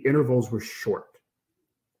the intervals were short.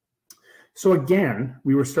 So again,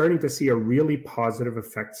 we were starting to see a really positive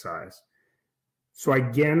effect size. So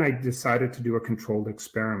again, I decided to do a controlled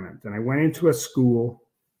experiment. And I went into a school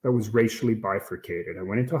that was racially bifurcated. I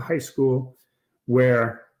went into a high school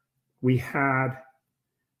where we had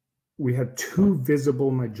 2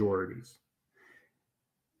 visible majorities.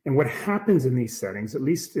 And what happens in these settings, at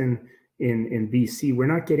least in BC, we're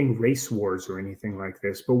not getting race wars or anything like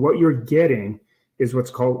this, but what you're getting is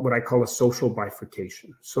what I call a social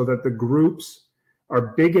bifurcation, so that the groups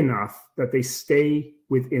are big enough that they stay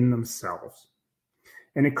within themselves.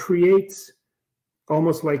 And it creates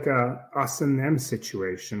almost like a us and them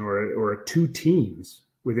situation, or 2 teams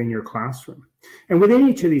within your classroom. And within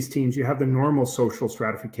each of these teams, you have the normal social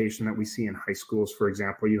stratification that we see in high schools. For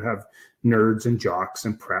example, you have nerds and jocks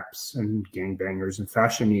and preps and gangbangers and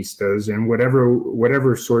fashionistas and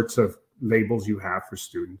whatever sorts of labels you have for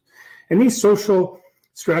students. And these social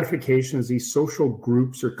stratifications, these social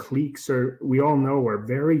groups or cliques, we all know are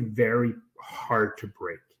very, very hard to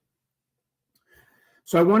break.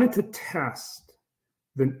 So I wanted to test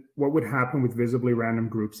what would happen with visibly random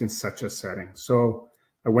groups in such a setting. So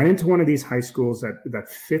I went into one of these high schools that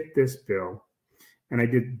fit this bill, and I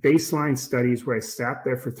did baseline studies where I sat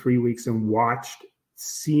there for 3 weeks and watched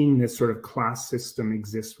seeing this sort of class system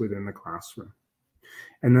exist within the classroom.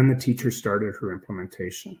 And then the teacher started her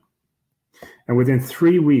implementation. And within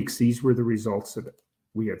 3 weeks, these were the results that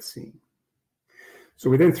we had seen. So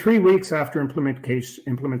within 3 weeks after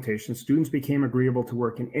implementation, students became agreeable to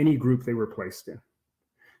work in any group they were placed in.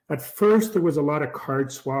 At first, there was a lot of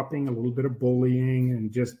card swapping, a little bit of bullying,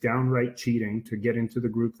 and just downright cheating to get into the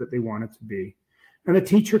group that they wanted to be. And the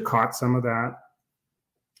teacher caught some of that,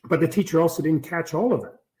 but the teacher also didn't catch all of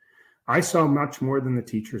it. I saw much more than the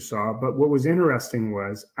teacher saw, but what was interesting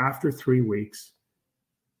was after 3 weeks,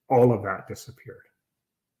 all of that disappeared.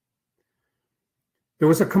 There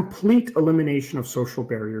was a complete elimination of social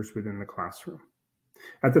barriers within the classroom.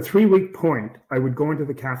 At the 3-week point, I would go into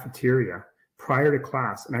the cafeteria prior to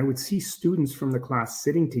class, and I would see students from the class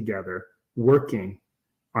sitting together working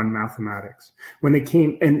on mathematics. When they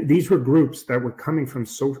came, and these were groups that were coming from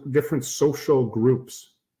different social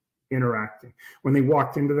groups interacting. When they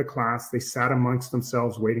walked into the class, they sat amongst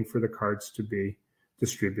themselves waiting for the cards to be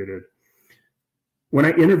distributed. When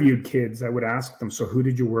I interviewed kids, I would ask them, so who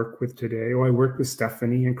did you work with today? Oh, I worked with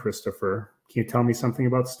Stephanie and Christopher. Can you tell me something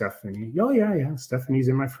about Stephanie? Oh, yeah, Stephanie's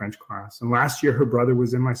in my French class. And last year, her brother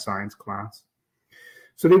was in my science class.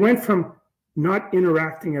 So they went from not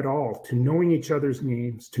interacting at all to knowing each other's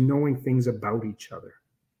names, to knowing things about each other.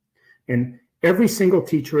 And every single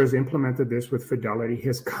teacher has implemented this with fidelity,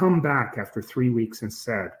 has come back after 3 weeks and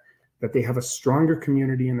said that they have a stronger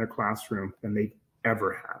community in their classroom than they've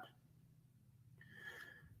ever had.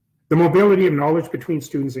 The mobility of knowledge between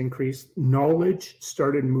students increased. Knowledge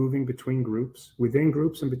started moving between groups, within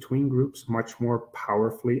groups and between groups much more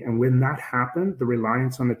powerfully. And when that happened, the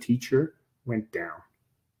reliance on the teacher went down.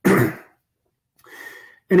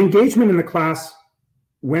 And engagement in the class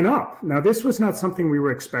went up. Now, this was not something we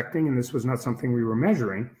were expecting, and this was not something we were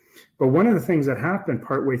measuring. But one of the things that happened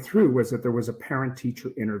partway through was that there was a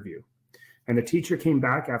parent-teacher interview. And the teacher came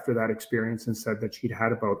back after that experience and said that she'd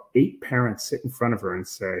had about 8 parents sit in front of her and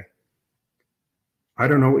say, I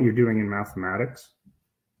don't know what you're doing in mathematics,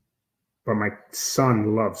 but my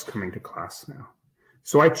son loves coming to class now.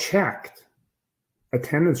 So I checked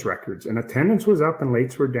attendance records, and attendance was up and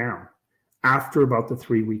lates were down after about the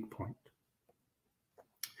 3-week point.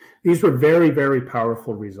 These were very, very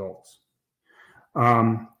powerful results.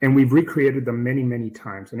 And we've recreated them many, many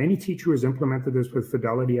times. And any teacher who has implemented this with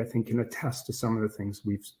fidelity, I think, can attest to some of the things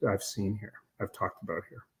I've seen here, I've talked about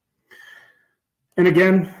here. And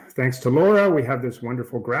again, thanks to Laura, we have this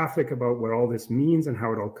wonderful graphic about what all this means and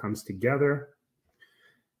how it all comes together.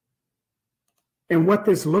 And what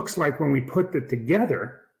this looks like when we put it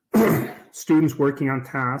together, students working on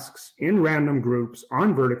tasks in random groups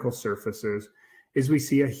on vertical surfaces, is we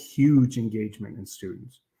see a huge engagement in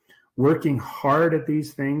students. Working hard at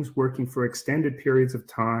these things, working for extended periods of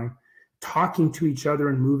time, talking to each other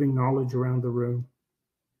and moving knowledge around the room.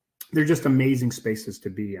 they're just amazing spaces to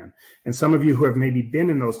be in. And some of you who have maybe been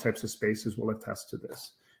in those types of spaces will attest to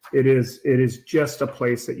this. It is just a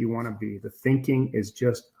place that you want to be. The thinking is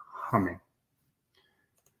just humming.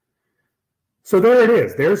 So there it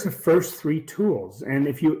is. There's the first 3 tools. And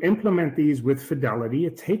if you implement these with fidelity,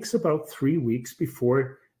 it takes about 3 weeks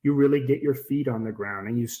before you really get your feet on the ground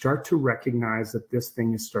and you start to recognize that this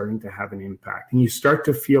thing is starting to have an impact. And you start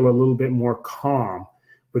to feel a little bit more calm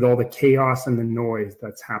with all the chaos and the noise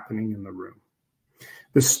that's happening in the room.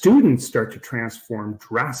 The students start to transform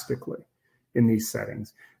drastically in these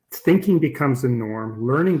settings. Thinking becomes the norm,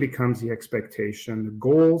 learning becomes the expectation, the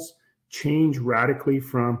goals change radically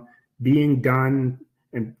from being done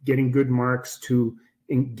and getting good marks to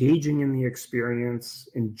engaging in the experience,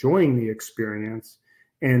 enjoying the experience,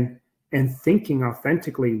 and thinking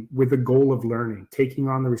authentically with the goal of learning, taking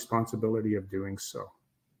on the responsibility of doing so.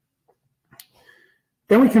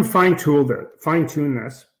 Then we can fine-tune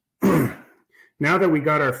this. Now that we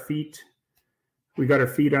got our feet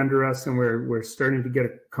under us and we're starting to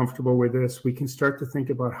get comfortable with this, we can start to think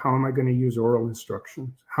about, how am I going to use oral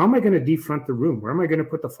instructions? How am I going to defront the room? Where am I going to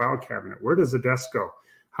put the file cabinet? Where does the desk go?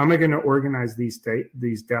 How am I going to organize these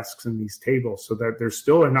desks and these tables so that there's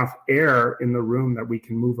still enough air in the room that we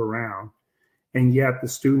can move around, and yet the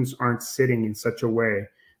students aren't sitting in such a way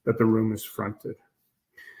that the room is fronted?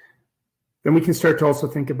 Then we can start to also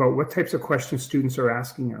think about what types of questions students are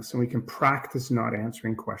asking us, and we can practice not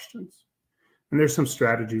answering questions. And there's some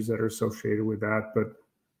strategies that are associated with that, but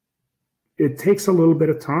it takes a little bit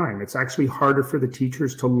of time. It's actually harder for the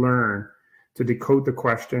teachers to learn to decode the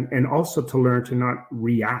question, and also to learn to not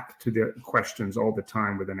react to the questions all the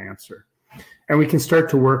time with an answer. And we can start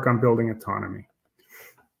to work on building autonomy.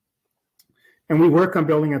 And we work on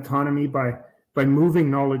building autonomy by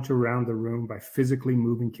moving knowledge around the room, by physically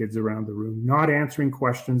moving kids around the room, not answering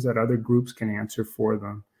questions that other groups can answer for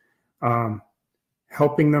them,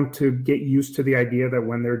 helping them to get used to the idea that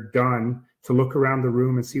when they're done, to look around the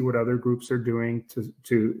room and see what other groups are doing,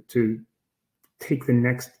 to take the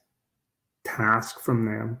next task from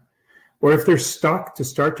them. Or if they're stuck, to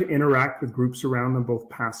start to interact with groups around them, both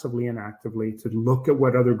passively and actively, to look at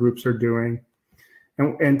what other groups are doing,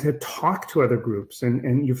 and to talk to other groups.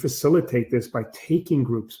 And you facilitate this by taking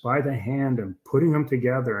groups by the hand and putting them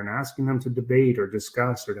together and asking them to debate or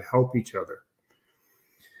discuss or to help each other.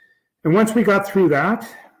 And once we got through that,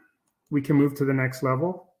 we can move to the next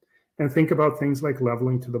level and think about things like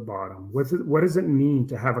leveling to the bottom. What does it mean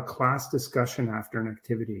to have a class discussion after an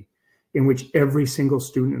activity in which every single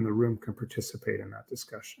student in the room can participate in that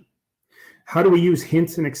discussion? How do we use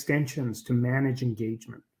hints and extensions to manage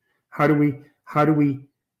engagement? How do we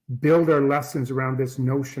build our lessons around this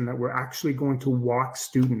notion that we're actually going to walk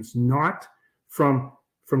students, not from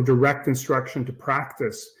direct instruction to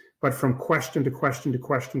practice, but from question to question to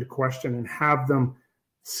question to question, and have them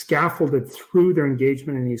scaffolded through their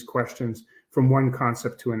engagement in these questions from one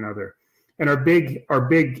concept to another. And our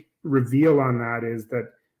big reveal on that is that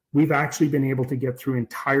we've actually been able to get through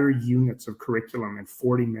entire units of curriculum in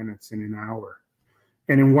 40 minutes in an hour.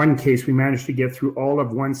 And in one case, we managed to get through all of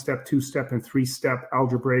 1-step, 2-step, and 3-step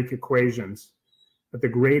algebraic equations at the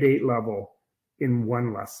grade 8 level in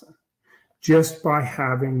one lesson, just by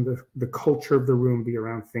having the culture of the room be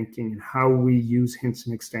around thinking and how we use hints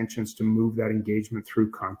and extensions to move that engagement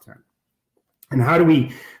through content. And how do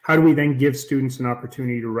we then give students an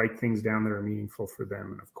opportunity to write things down that are meaningful for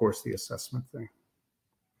them? And of course, the assessment thing.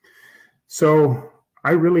 So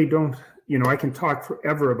I really don't, I can talk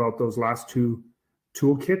forever about those last 2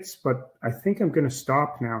 toolkits, but I think I'm going to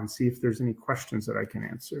stop now and see if there's any questions that I can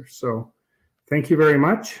answer. So thank you very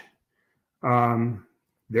much.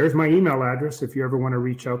 There's my email address if you ever want to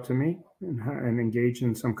reach out to me and engage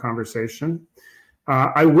in some conversation.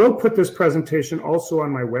 I will put this presentation also on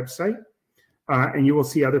my website, and you will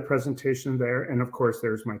see other presentations there. And of course,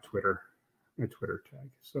 there's my Twitter tag.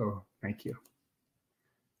 So thank you.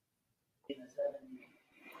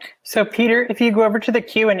 So Peter, if you go over to the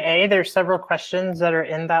Q&A, there's several questions that are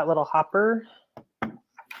in that little hopper,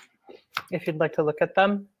 if you'd like to look at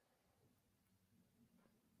them.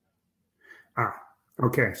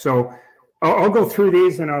 Okay, so I'll go through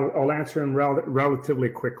these and I'll answer them relatively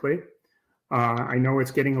quickly. I know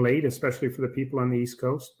it's getting late, especially for the people on the East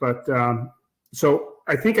Coast, but so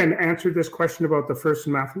I think I answered this question about the first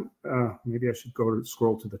math. Maybe I should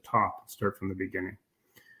scroll to the top and start from the beginning.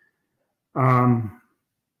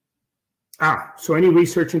 So any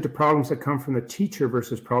research into problems that come from the teacher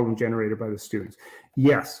versus problem generated by the students?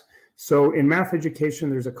 Yes. So in math education,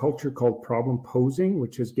 there's a culture called problem posing,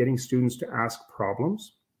 which is getting students to ask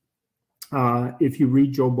problems. If you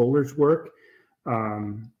read Joe Bowler's work,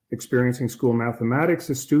 experiencing school mathematics.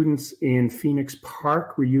 The students in Phoenix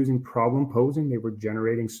Park were using problem posing. They were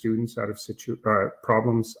generating students out of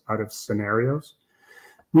problems out of scenarios.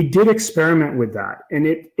 We did experiment with that, and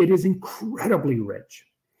it is incredibly rich.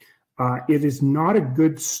 It is not a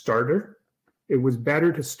good starter. It was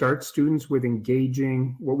better to start students with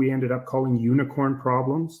engaging what we ended up calling unicorn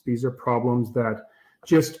problems. These are problems that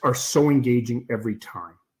just are so engaging every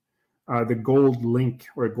time. The gold link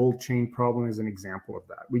or gold chain problem is an example of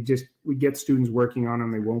that. We get students working on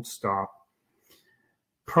them, they won't stop.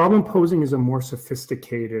 Problem posing is a more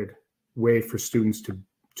sophisticated way for students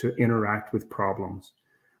to interact with problems.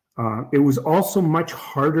 It was also much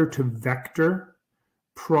harder to vector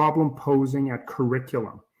problem posing at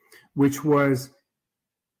curriculum, which was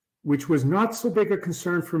not so big a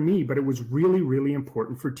concern for me, but it was really, really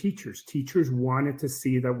important for teachers. Teachers wanted to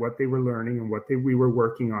see that what they were learning and what we were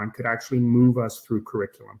working on could actually move us through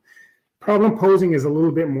curriculum. Problem posing is a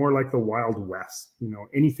little bit more like the Wild West. You know,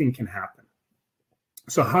 anything can happen.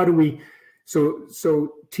 So how do we,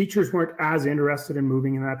 so teachers weren't as interested in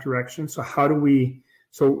moving in that direction. So how do we,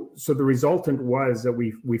 so the resultant was that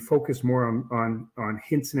we focused more on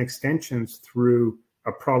hints and extensions through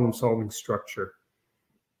a problem-solving structure,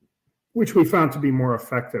 which we found to be more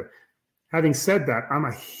effective. Having said that, I'm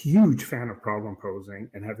a huge fan of problem posing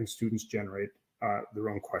and having students generate their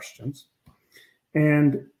own questions.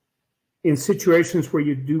 And in situations where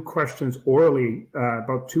you do questions orally,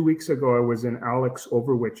 about 2 weeks ago, I was in Alex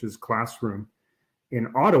Overwich's classroom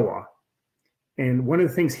in Ottawa. And one of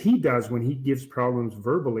the things he does when he gives problems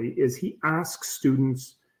verbally is he asks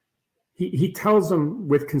students, he tells them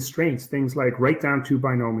with constraints, things like write down 2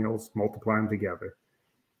 binomials, multiply them together.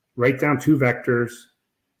 Write down 2 vectors,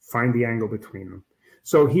 find the angle between them.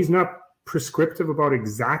 So he's not prescriptive about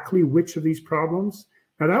exactly which of these problems.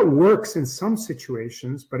 Now that works in some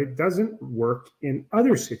situations, but it doesn't work in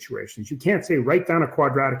other situations. You can't say write down a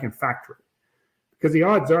quadratic and factor it, because the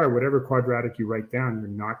odds are whatever quadratic you write down, you're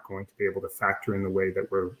not going to be able to factor in the way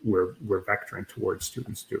that we're vectoring towards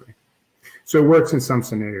students doing. So it works in some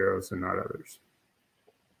scenarios and not others.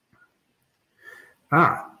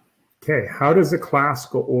 Okay, how does a class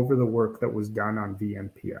go over the work that was done on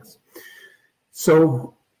VNPS?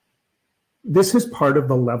 So this is part of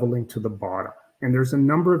the leveling to the bottom. And there's a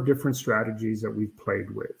number of different strategies that we've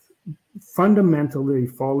played with. Fundamentally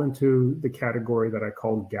fall into the category that I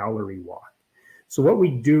call gallery walk. So what we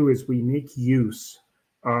do is we make use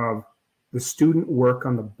of the student work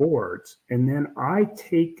on the boards, and then I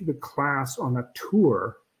take the class on a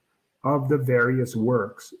tour of the various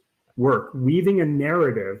work, weaving a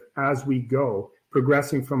narrative as we go,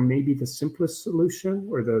 progressing from maybe the simplest solution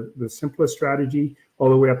or the simplest strategy all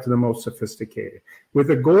the way up to the most sophisticated, with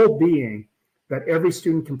the goal being that every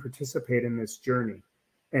student can participate in this journey,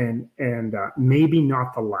 and maybe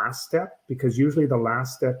not the last step, because usually the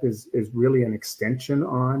last step is really an extension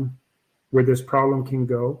on where this problem can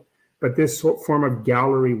go, but this form of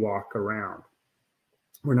gallery walk around.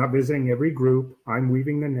 We're not visiting every group. I'm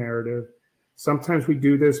weaving the narrative. Sometimes we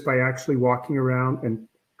do this by actually walking around and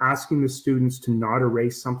asking the students to not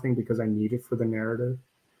erase something because I need it for the narrative.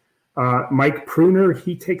 Mike Pruner,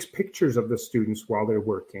 he takes pictures of the students while they're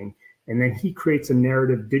working, and then he creates a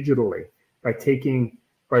narrative digitally by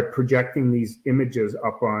projecting these images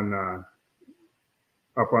up on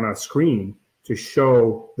a screen to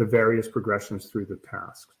show the various progressions through the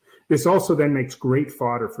tasks. This also then makes great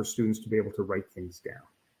fodder for students to be able to write things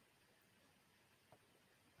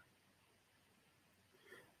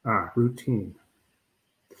down. Routine.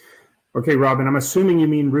 Okay, Robin, I'm assuming you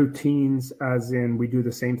mean routines as in we do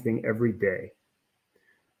the same thing every day.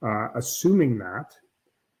 Assuming that,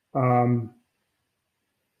 I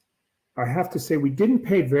have to say we didn't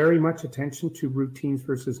pay very much attention to routines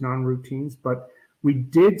versus non-routines, but we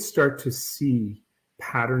did start to see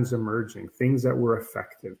patterns emerging, things that were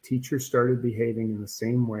effective. Teachers started behaving in the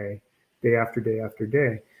same way day after day after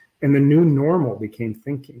day, and the new normal became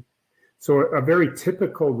thinking. So a very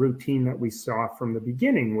typical routine that we saw from the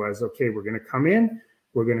beginning was, okay, we're going to come in,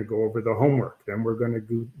 we're going to go over the homework, then we're going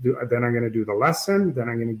to then I'm going to do the lesson, then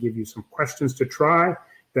I'm going to give you some questions to try,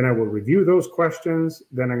 then I will review those questions,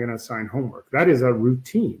 then I'm going to assign homework. That is a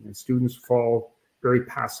routine, and students fall very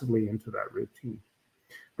passively into that routine.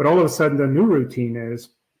 But all of a sudden, the new routine is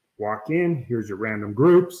walk in, here's your random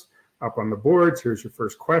groups, up on the boards, here's your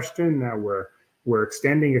first question. Now we're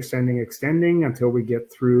extending until we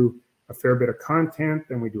get through a fair bit of content,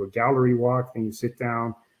 then we do a gallery walk, then you sit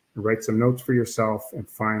down and write some notes for yourself, and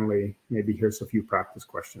finally, maybe here's a few practice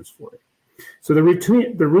questions for you. So the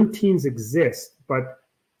routines exist, but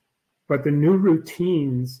the new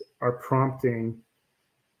routines are prompting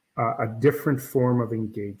a different form of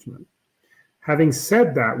engagement. Having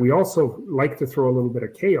said that, we also like to throw a little bit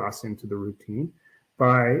of chaos into the routine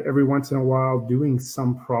by every once in a while doing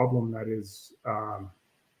some problem that is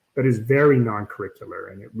very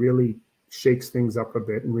non-curricular, and it really shakes things up a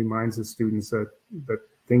bit and reminds the students that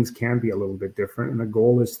things can be a little bit different, and the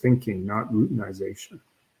goal is thinking, not routinization.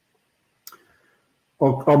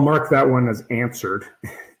 I'll mark that one as answered,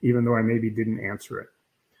 even though I maybe didn't answer it.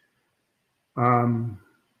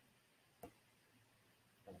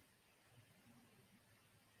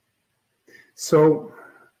 So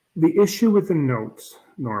the issue with the notes,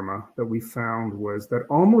 Norma, that we found was that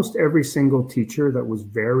almost every single teacher that was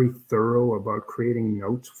very thorough about creating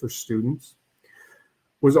notes for students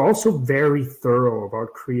was also very thorough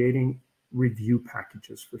about creating review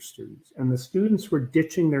packages for students. And the students were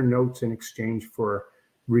ditching their notes in exchange for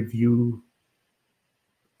review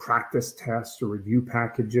practice tests or review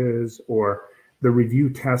packages or the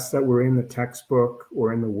review tests that were in the textbook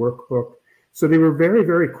or in the workbook. So they were very,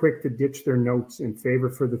 very quick to ditch their notes in favor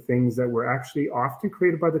for the things that were actually often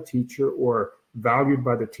created by the teacher or valued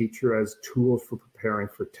by the teacher as tools for preparing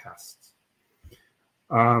for tests.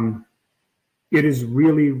 It is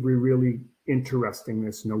really, really interesting,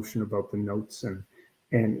 this notion about the notes, and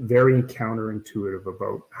very counterintuitive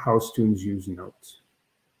about how students use notes.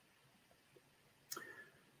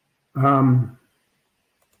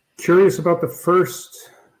 Curious about the first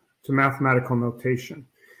to mathematical notation.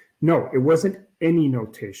 No, it wasn't any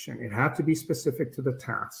notation. It had to be specific to the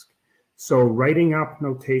task. So writing up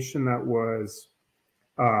notation that was,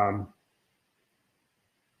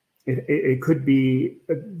 it could be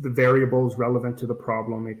the variables relevant to the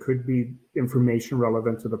problem. It could be information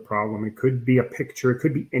relevant to the problem. It could be a picture. It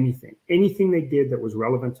could be anything. Anything they did that was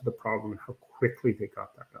relevant to the problem and how quickly they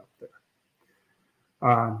got that out there.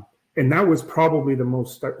 And that was probably the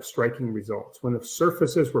most striking results. When the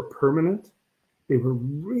surfaces were permanent, they were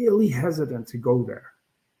really hesitant to go there.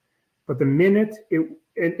 But the minute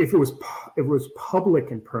if it was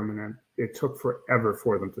public and permanent, it took forever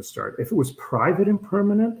for them to start. If it was private and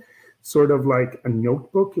permanent, sort of like a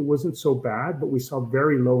notebook, it wasn't so bad, but we saw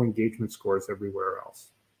very low engagement scores everywhere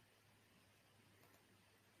else.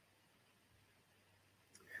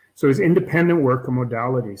 So is independent work a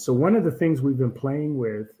modality? So one of the things we've been playing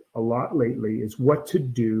with a lot lately is what to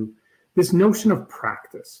do, this notion of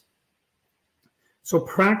practice. So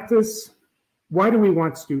practice, why do we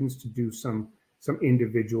want students to do some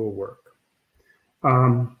individual work?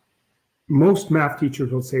 Most math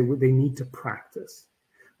teachers will say, well, they need to practice.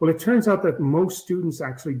 Well, it turns out that most students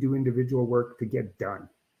actually do individual work to get done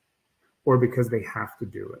or because they have to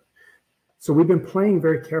do it. So we've been playing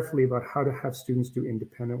very carefully about how to have students do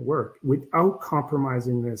independent work without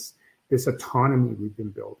compromising this autonomy we've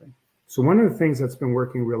been building. So one of the things that's been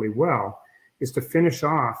working really well is to finish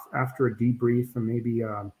off after a debrief and maybe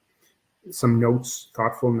some notes,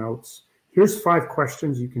 thoughtful notes. Here's 5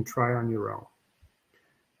 questions you can try on your own.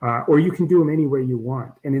 Or you can do them any way you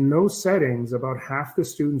want. And in those settings, about half the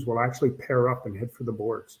students will actually pair up and head for the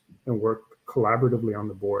boards and work collaboratively on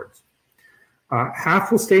the boards.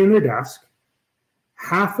 Half will stay in their desk.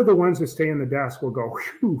 Half of the ones that stay in the desk will go,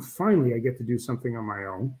 whew, finally I get to do something on my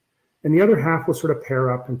own. And the other half will sort of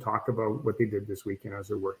pair up and talk about what they did this weekend as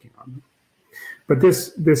they're working on them. But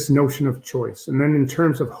this notion of choice. And then in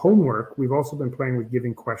terms of homework, we've also been playing with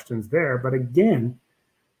giving questions there. But again,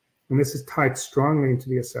 and this is tied strongly into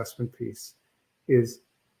the assessment piece,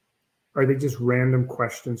 are they just random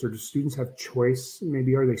questions, or do students have choice?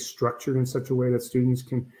 Maybe are they structured in such a way that students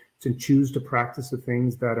can choose to practice the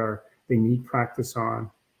things that they need practice on?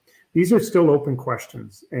 These are still open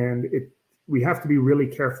questions, and we have to be really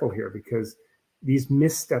careful here because these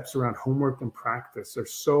missteps around homework and practice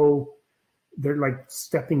they're like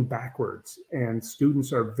stepping backwards, and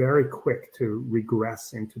students are very quick to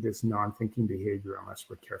regress into this non-thinking behavior unless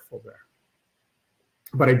we're careful there.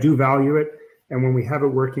 But I do value it, and when we have it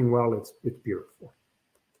working well, it's beautiful.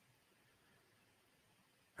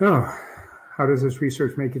 Oh, how does this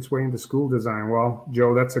research make its way into school design? Well,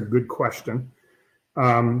 Joe, that's a good question.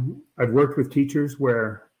 I've worked with teachers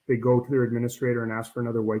where they go to their administrator and ask for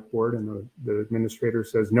another whiteboard, and the administrator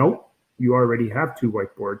says, no, you already have 2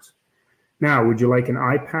 whiteboards. Now, would you like an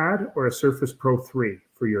iPad or a Surface Pro 3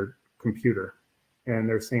 for your computer? And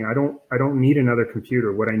they're saying, I don't need another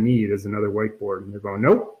computer. What I need is another whiteboard. And they're going,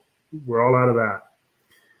 nope, we're all out of that.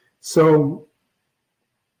 So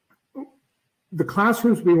the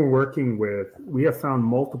classrooms we were working with, we have found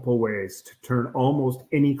multiple ways to turn almost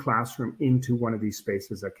any classroom into one of these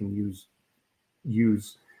spaces that can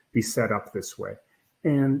be set up this way.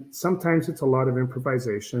 And sometimes it's a lot of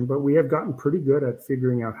improvisation, but we have gotten pretty good at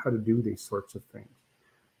figuring out how to do these sorts of things.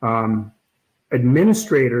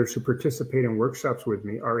 Administrators who participate in workshops with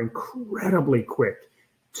me are incredibly quick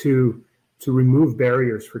to remove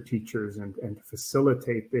barriers for teachers and to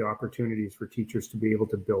facilitate the opportunities for teachers to be able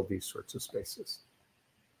to build these sorts of spaces.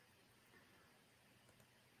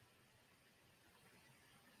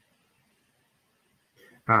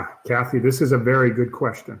 Kathy, this is a very good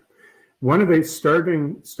question. One of the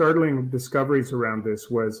startling discoveries around this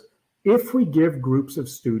was, if we give groups of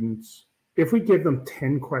students, if we give them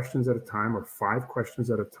 10 questions at a time or 5 questions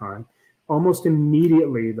at a time, almost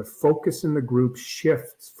immediately the focus in the group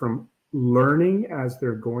shifts from learning as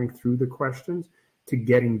they're going through the questions to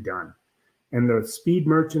getting done. And the speed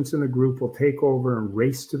merchants in the group will take over and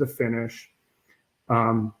race to the finish.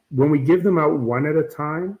 When we give them out 1 at a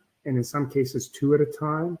time, and in some cases 2 at a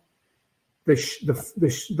time,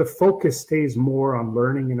 the focus stays more on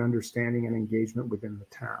learning and understanding and engagement within the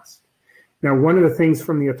task. Now, one of the things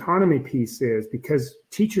from the autonomy piece is, because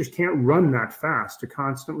teachers can't run that fast to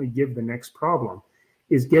constantly give the next problem,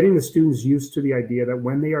 is getting the students used to the idea that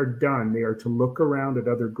when they are done, they are to look around at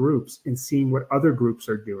other groups and seeing what other groups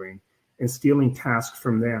are doing and stealing tasks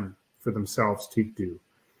from them for themselves to do.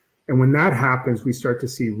 And when that happens, we start to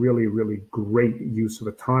see really, really great use of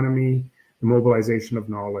autonomy, the mobilization of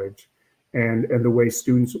knowledge, and the way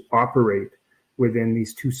students operate within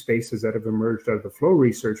these 2 spaces that have emerged out of the flow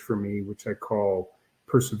research for me, which I call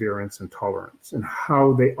perseverance and tolerance, and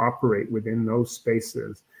how they operate within those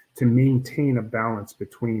spaces to maintain a balance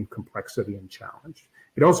between complexity and challenge.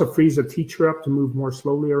 It also frees a teacher up to move more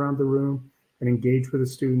slowly around the room and engage with the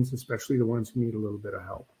students, especially the ones who need a little bit of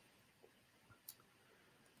help.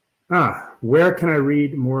 Where can I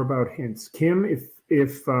read more about hints? Kim,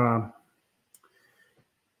 if I've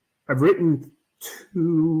written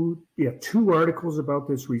 2 articles about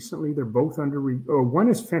this recently. They're both under one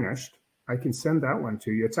is finished. I can send that one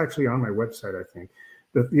to you. It's actually on my website, I think.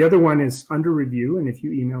 The other one is under review, and if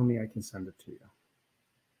you email me, I can send it to you.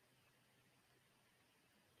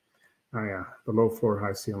 Oh yeah, the low floor,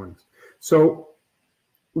 high ceilings. So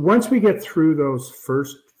once we get through those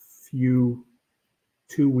first few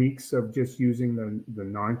 2 weeks of just using the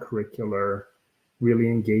non-curricular, really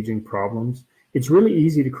engaging problems, it's really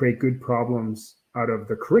easy to create good problems out of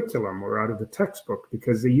the curriculum or out of the textbook,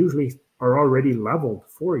 because they usually are already leveled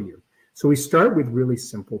for you. So we start with really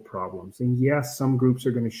simple problems. And yes, some groups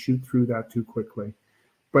are going to shoot through that too quickly,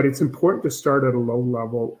 but it's important to start at a low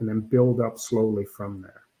level and then build up slowly from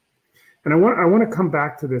there. And I want to come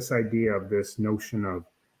back to this idea of this notion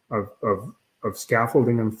of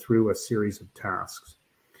scaffolding them through a series of tasks.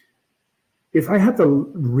 If I had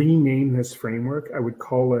to rename this framework, I would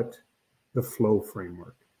call it the flow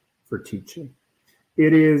framework for teaching.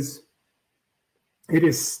 It is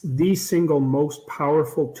the single most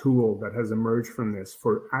powerful tool that has emerged from this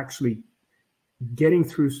for actually getting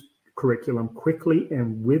through curriculum quickly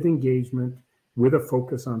and with engagement, with a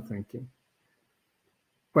focus on thinking.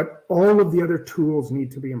 But all of the other tools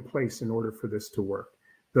need to be in place in order for this to work.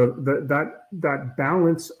 That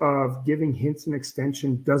balance of giving hints and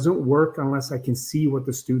extension doesn't work unless I can see what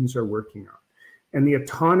the students are working on. And the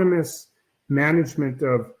autonomous management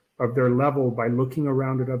of their level by looking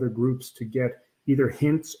around at other groups to get either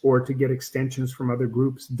hints or to get extensions from other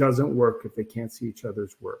groups doesn't work if they can't see each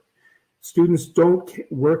other's work. Students don't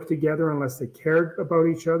work together unless they care about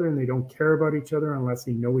each other, and they don't care about each other unless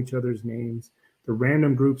they know each other's names. The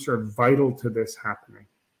random groups are vital to this happening.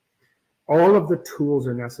 All of the tools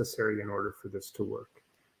are necessary in order for this to work,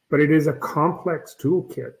 but it is a complex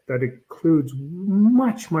toolkit that includes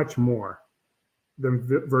much, much more than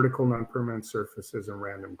vertical non-permanent surfaces and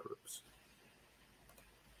random groups.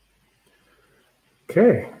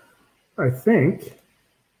 Okay, I think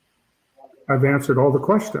I've answered all the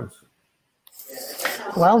questions.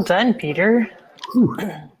 Well done, Peter. Whew.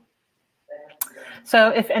 So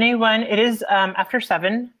if anyone, it is after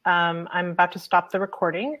 7, I'm about to stop the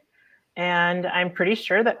recording, and I'm pretty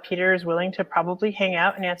sure that Peter is willing to probably hang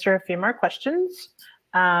out and answer a few more questions.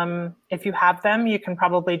 If you have them, you can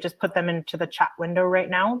probably just put them into the chat window right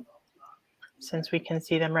now, since we can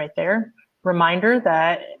see them right there. Reminder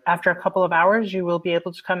that after a couple of hours, you will be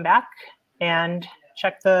able to come back and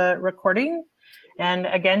check the recording. And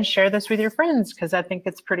again, share this with your friends, because I think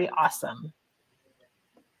it's pretty awesome.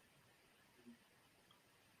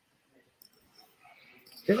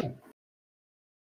 Yeah.